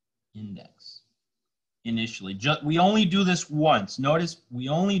index initially. We only do this once. Notice we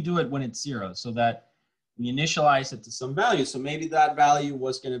only do it when it's 0 so that we initialize it to some value. So maybe that value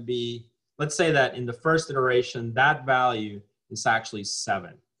was going to be, let's say that in the first iteration, that value is actually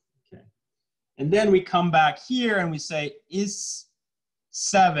 7. Okay. And then we come back here and we say, is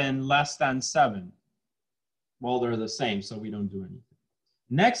 7 less than 7? Well, they're the same, so we don't do anything.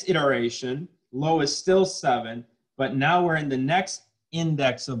 Next iteration, low is still 7, but now we're in the next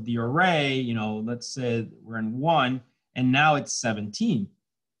index of the array, you know, let's say we're in 1, and now it's 17.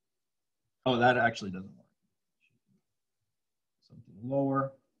 Oh, that actually doesn't work. Something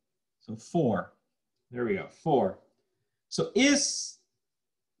lower. So 4. There we go, 4. So is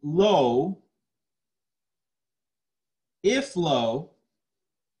low, if low,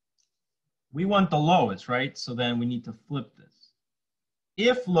 we want the lowest, right? So then we need to flip this.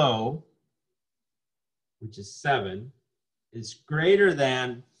 If low, which is 7, is greater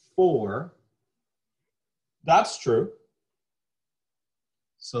than 4, that's true.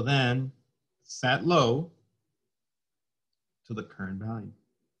 So then set low to the current value.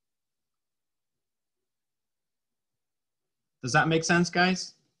 Does that make sense,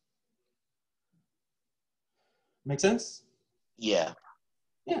 guys? Make sense? Yeah.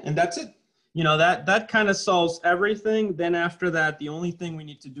 Yeah, and that's it. You know, that kind of solves everything. Then after that, the only thing we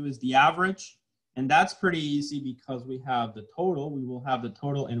need to do is the average. And that's pretty easy because we have the total. We will have the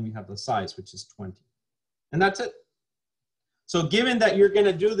total and we have the size, which is 20. And that's it. So given that you're going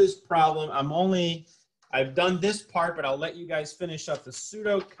to do this problem, I've done this part, but I'll let you guys finish up the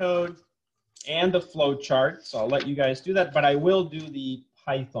pseudocode and the flow chart. So I'll let you guys do that, but I will do the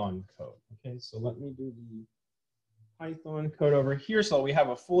Python code. Okay, so let me do the Python code over here. So we have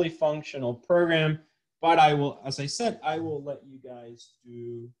a fully functional program, but I will, as I said, I will let you guys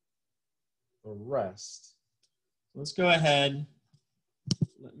do the rest. Let's go ahead.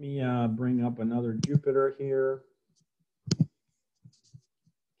 Let me bring up another Jupyter here.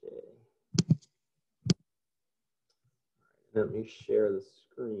 Okay. Let me share the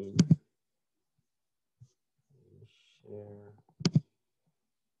screen. Share.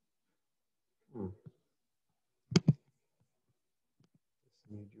 This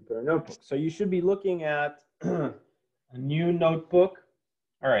new Jupyter notebook. So you should be looking at a new notebook.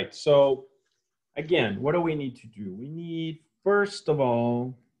 All right, so again, what do we need to do? We need, first of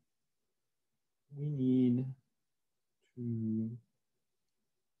all, we need to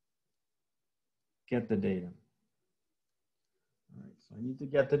get the data. All right, so I need to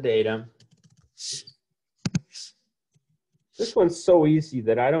get the data. This one's so easy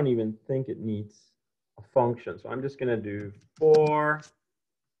that I don't even think it needs a function. So I'm just going to do for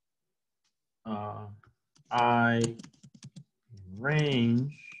I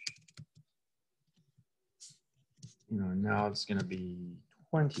range, you know, now it's going to be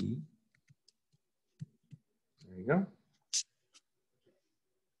 20. There you go.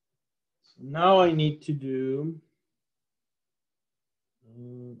 now I need to do,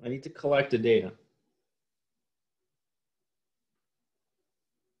 I need to collect the data.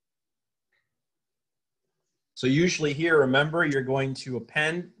 So usually here, remember, you're going to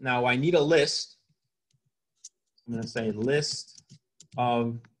append. Now I need a list. I'm going to say list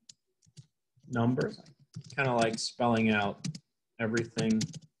of numbers. Kind of like spelling out everything.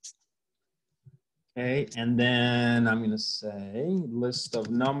 Okay, and then I'm going to say list of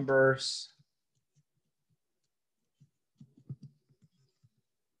numbers.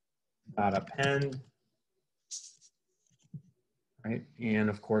 Dot append. Right, and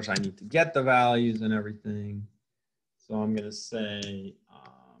of course I need to get the values and everything. So I'm going to say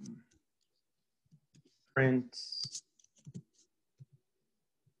print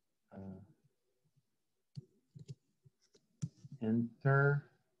enter.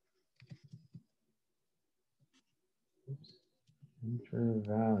 Oops, enter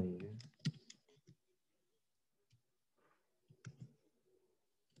value.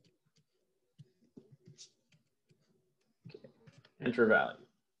 Okay. Enter value.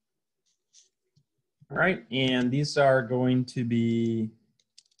 All right, and these are going to be,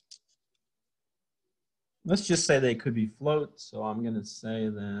 let's just say they could be floats. So I'm going to say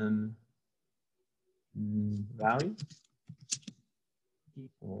then value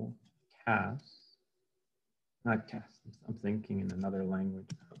equal cast, not cast, I'm thinking in another language,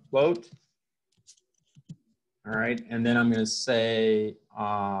 float. All right, and then I'm going to say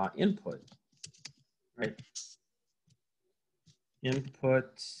input, right?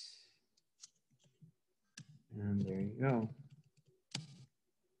 Input, and there you go.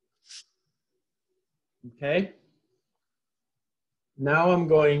 Okay. Now I'm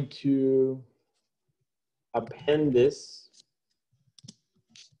going to append this.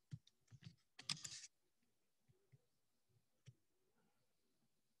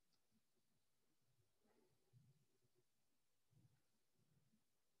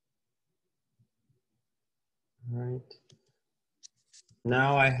 All right.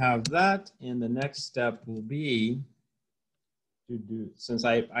 Now I have that, and the next step will be to do, since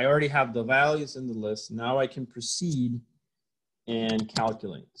I already have the values in the list, now I can proceed and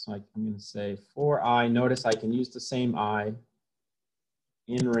calculate. So I'm going to say for I, notice I can use the same I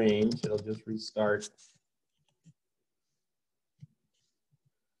in range. It'll just restart.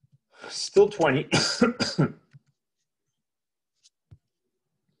 Still 20.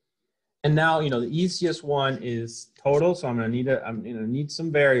 And now, you know, the easiest one is total. So I'm going to need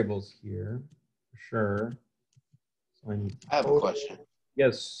some variables here for sure. So I have a question.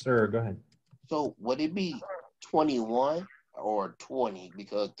 Yes, sir. Go ahead. So would it be 21 or 20?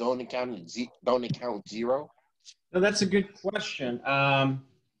 Because don't it count zero? No, that's a good question.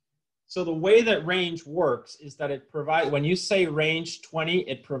 So the way that range works is that it provides, when you say range 20,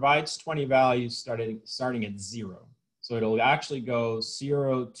 it provides 20 values starting at 0. So it'll actually go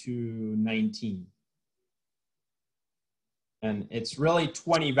 0 to 19. And it's really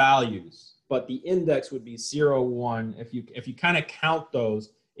 20 values, but the index would be 0, 1. If you kind of count those,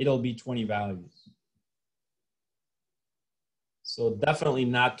 it'll be 20 values. So definitely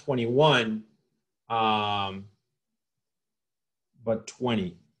not 21, but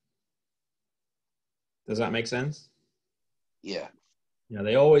 20. Does that make sense? Yeah. Yeah,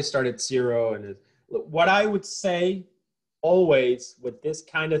 they always start at 0. And what I would say always with this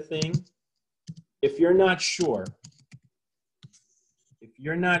kind of thing, if you're not sure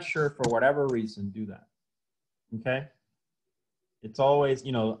for whatever reason, do that. Okay? It's always,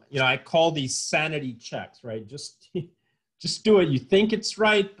 I call these sanity checks, right? Just do it. You think it's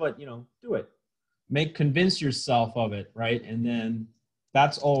right, but do it. Convince yourself of it, right? And then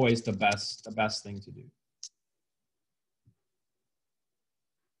that's always the best thing to do.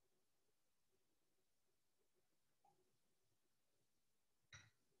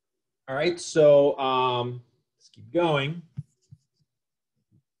 All right, so let's keep going.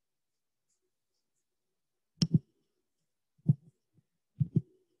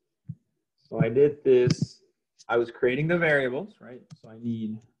 So I did this. I was creating the variables, right? So I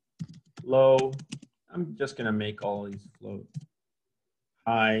need low. I'm just going to make all these float.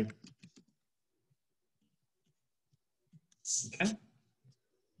 High. Okay.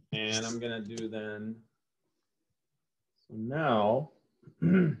 And I'm going to do then. So now,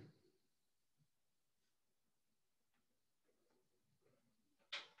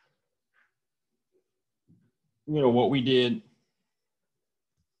 what we did,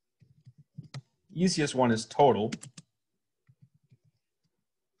 easiest one is total.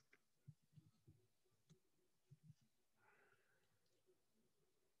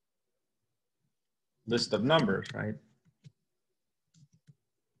 List of numbers, right?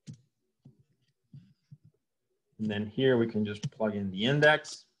 And then here we can just plug in the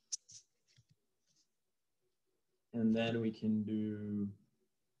index. And then we can do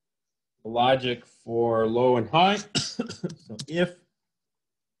the logic for low and high. So if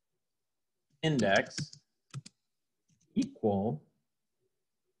index equal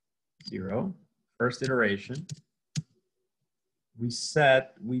 0, first iteration, we said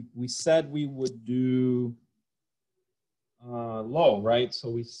we would do low, right? So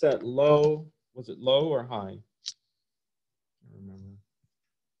we set low. Was it low or high? I don't remember.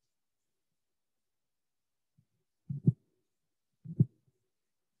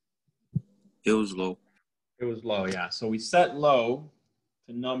 It was low. It was low, yeah. So we set low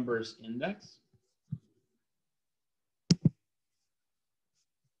to numbers index.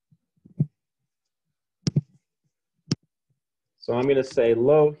 So I'm going to say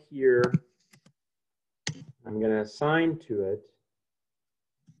low here. I'm going to assign to it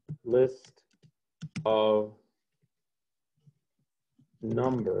list of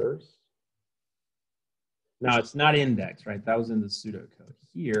numbers. Now it's not index, right? That was in the pseudocode.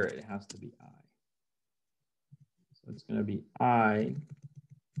 Here it has to be I. So it's going to be I,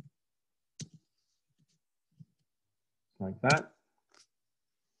 like that.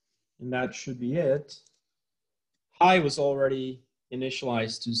 And that should be it. High was already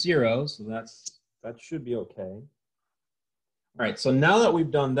initialized to 0, so that should be okay. All right, so now that we've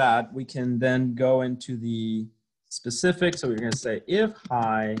done that, we can then go into the specifics. So we're going to say if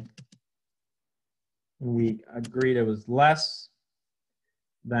high, we agreed it was less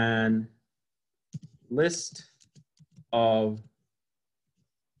than list of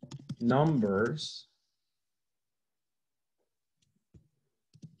numbers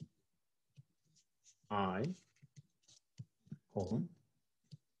I, colon.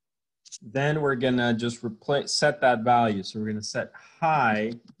 Then we're gonna just set that value. So we're gonna set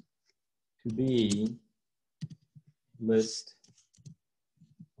high to be list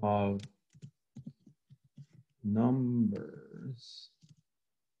of numbers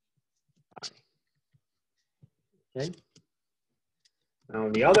I. Okay. Now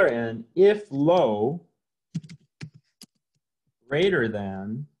on the other end, if low greater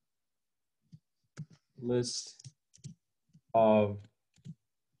than list of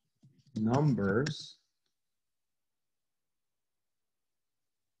numbers,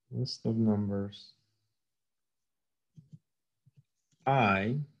 list of numbers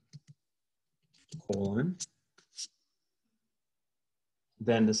I, colon,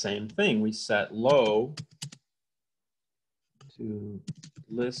 then the same thing. We set low to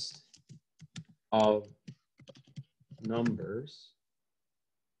list of numbers.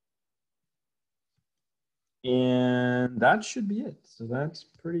 And that should be it. So that's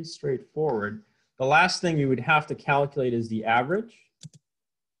pretty straightforward. The last thing we would have to calculate is the average.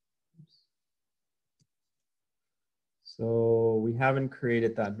 So we haven't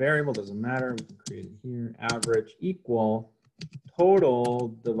created that variable, doesn't matter, we can create it here. Average equal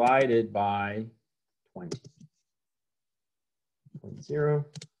total divided by 20. 0.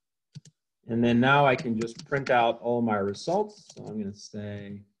 And then now I can just print out all my results. So I'm going to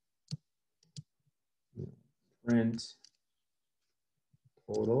say print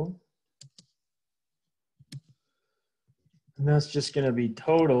total. And that's just going to be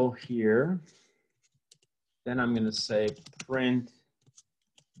total here. Then I'm going to say print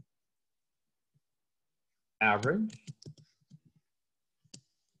average.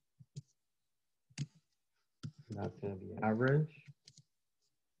 And that's going to be average.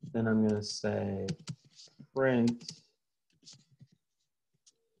 Then I'm going to say print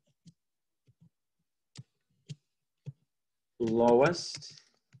lowest.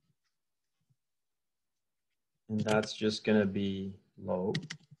 And that's just going to be low.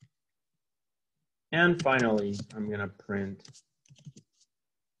 And finally, I'm going to print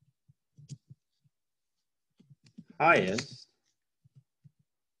highest.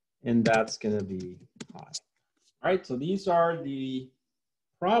 And that's going to be high. All right, so these are the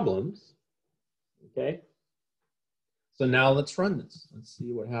problems. Okay. So now let's run this. Let's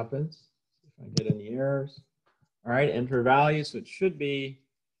see what happens. If I get any errors. All right, enter value. So it should be,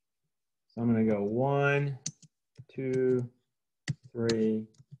 so I'm going to go 1, 2, 3,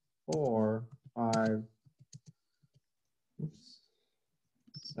 4, 5,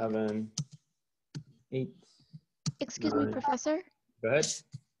 7, 8. Excuse 9. me, Professor. Go ahead.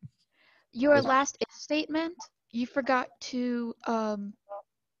 Your Yes. last if statement, you forgot to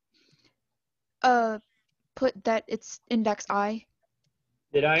put that it's index I.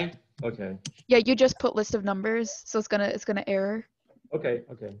 Did I? Okay. Yeah, you just put list of numbers, so it's gonna error. Okay.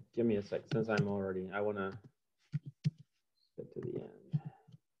 Okay. Give me a sec. Since I'm already, I want to get to the end. All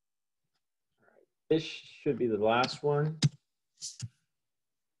right. This should be the last one.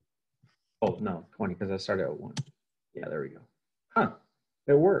 Oh, no, 20, because I started at 1. Yeah, there we go. Huh,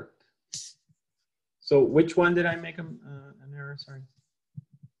 it worked. So which one did I make an error? Sorry.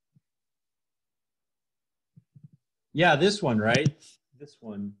 Yeah, this one, right? This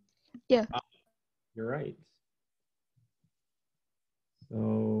one. Yeah. You're right.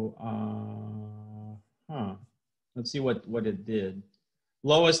 So, let's see what it did.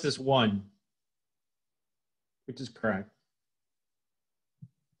 Lowest is 1, which is correct.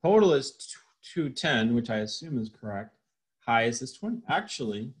 Total is 210, which I assume is correct. Highest is 20.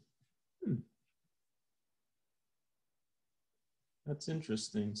 Actually, that's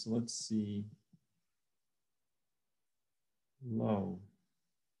interesting. So let's see. Low.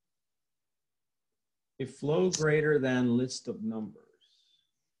 If flow greater than list of numbers.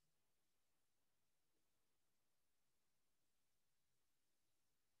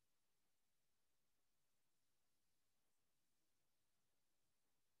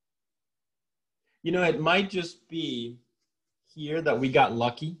 You know, it might just be here that we got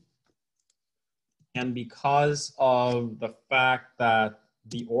lucky. And because of the fact that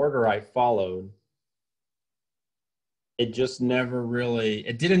the order I followed, it just never really,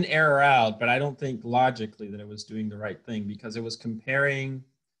 it didn't error out, but I don't think logically that it was doing the right thing because it was comparing,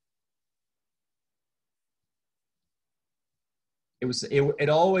 it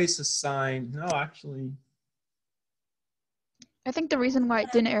always assigned, no, actually. I think the reason why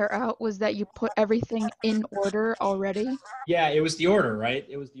it didn't error out was that you put everything in order already. Yeah, it was the order, right?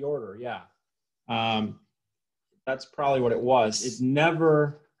 It was the order, yeah. That's probably what it was. It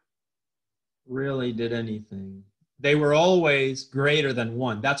never really did anything. They were always greater than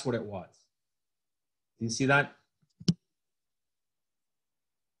 1. That's what it was. Do you see that?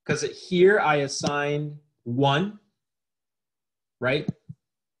 Because here I assigned 1, right?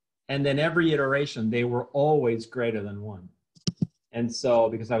 And then every iteration, they were always greater than 1. And so,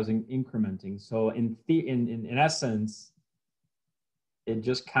 because I was incrementing. So in essence, it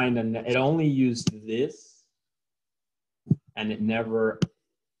just kind of, it only used this and it never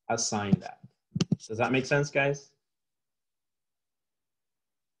assigned that. Does that make sense, guys?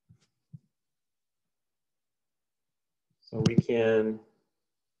 So we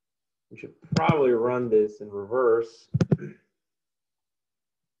should probably run this in reverse.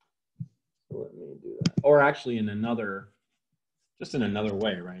 So let me do that. Or actually in another, just in another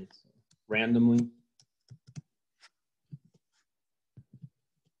way, right? So randomly.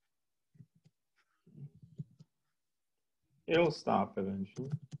 It'll stop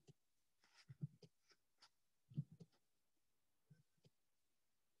eventually.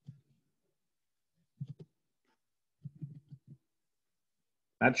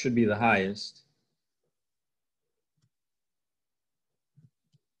 That should be the highest.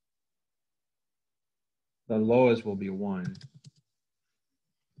 The lowest will be 1.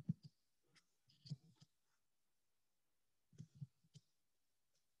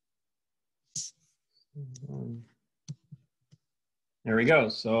 There we go.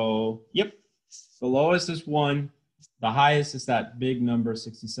 So, yep, the lowest is 1. The highest is that big number,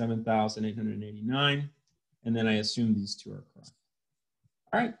 67,889. And then I assume these two are correct.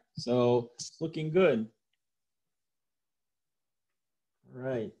 All right, so it's looking good. All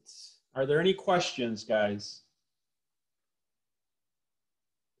right. Are there any questions, guys?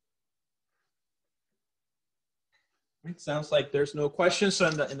 It sounds like there's no questions. So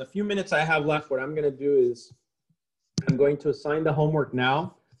in the few minutes I have left, what I'm going to do is I'm going to assign the homework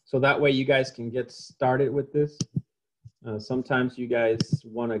now. So that way you guys can get started with this. Sometimes you guys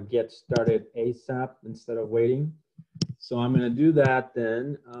want to get started ASAP instead of waiting. So I'm going to do that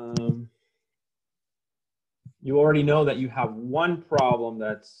then. You already know that you have one problem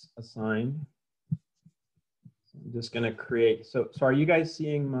that's assigned. So I'm just going to create. So are you guys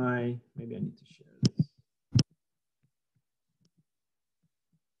seeing my, maybe I need to share this.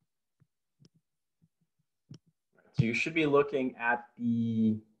 So you should be looking at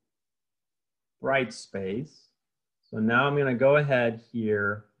the bright space. So now I'm going to go ahead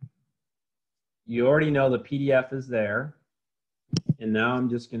here. You already know the PDF is there. And now I'm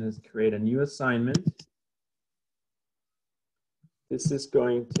just going to create a new assignment. This is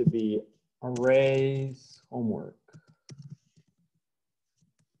going to be arrays homework.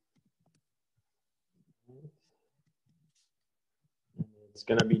 It's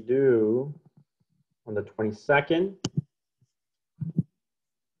going to be due on the 22nd.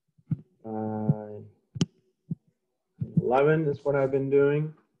 11 is what I've been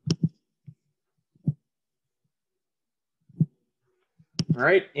doing. All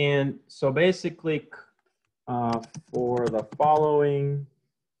right, and so basically for the following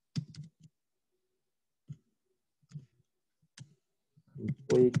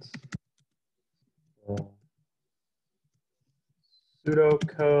complete the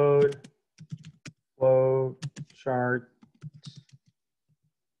pseudocode flow chart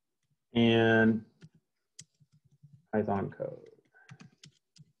and Python code.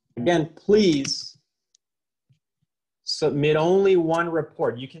 Again, please submit only one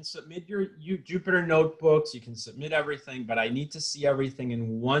report. You can submit your Jupyter notebooks, you can submit everything, but I need to see everything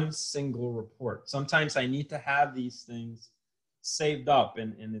in one single report. Sometimes I need to have these things saved up,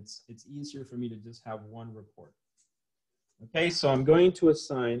 and it's easier for me to just have one report. Okay, so I'm going to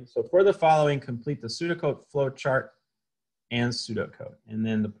assign, so for the following, complete the pseudocode flowchart and pseudocode. And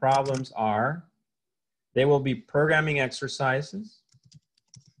then the problems are, they will be programming exercises.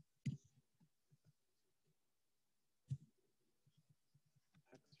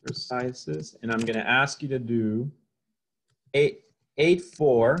 And I'm going to ask you to do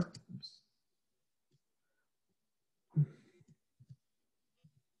 8.4,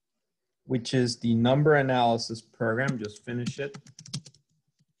 which is the number analysis program. Just finish it. The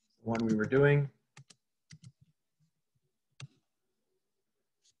one we were doing.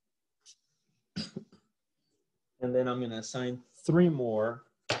 And then I'm going to assign 3 more.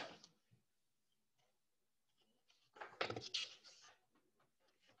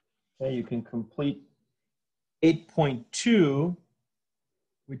 Okay, you can complete 8.2,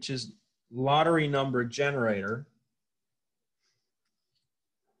 which is lottery number generator.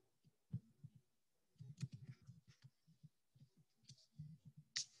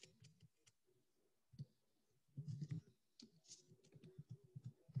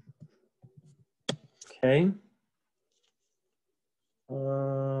 Okay.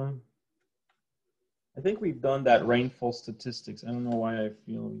 I think we've done that rainfall statistics. I don't know why I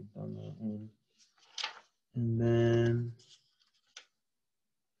feel we've done that one. And then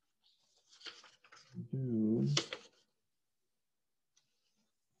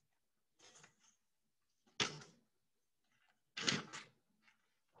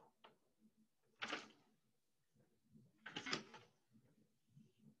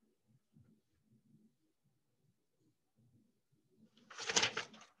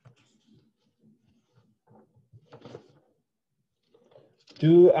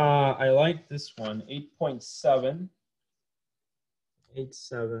do I like this one, 8.7,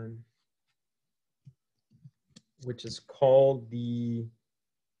 8.7, which is called the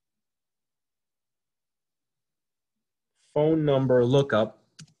phone number lookup.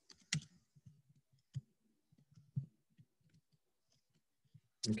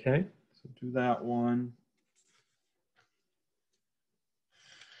 Okay, so do that one.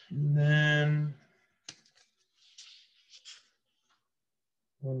 And then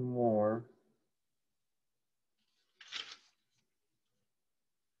one more.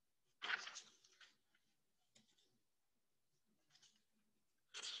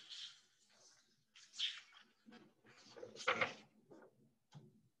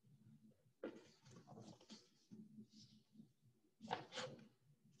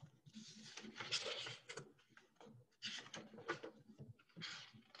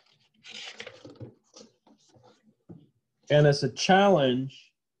 And as a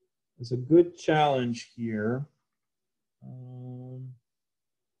challenge, as a good challenge here,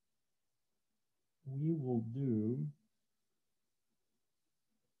 we will do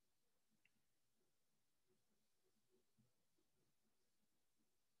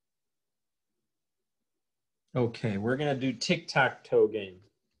okay, we're going to do tic-tac-toe game.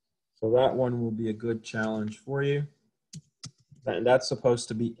 So that one will be a good challenge for you. And that's supposed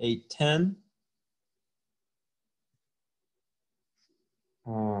to be 8.10.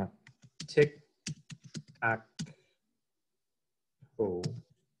 Tic-tac-toe. All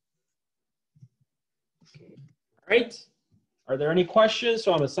right. Are there any questions?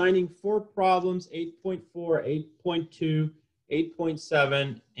 So I'm assigning 4 problems, 8.4, 8.2,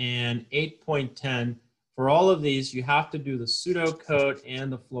 8.7, and 8.10. For all of these, you have to do the pseudocode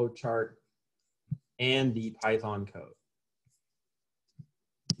and the flowchart and the Python code.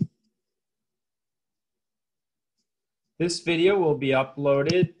 This video will be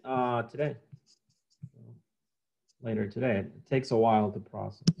uploaded today, later today. It takes a while to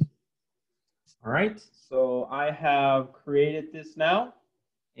process. All right, so I have created this now.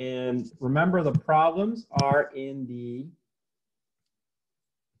 And remember, the problems are in the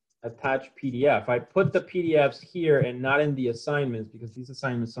attached PDF. I put the PDFs here and not in the assignments because these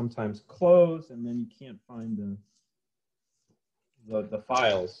assignments sometimes close and then you can't find the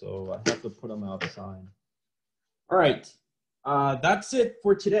files. So I have to put them outside. All right, that's it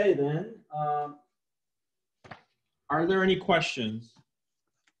for today then. Are there any questions?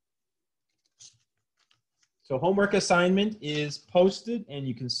 So homework assignment is posted and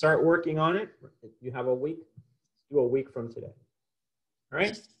you can start working on it. You have a week. Do a week from today. All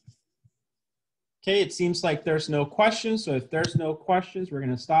right. Okay, it seems like there's no questions. So if there's no questions, we're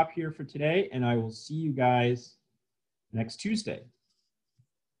going to stop here for today and I will see you guys next Tuesday.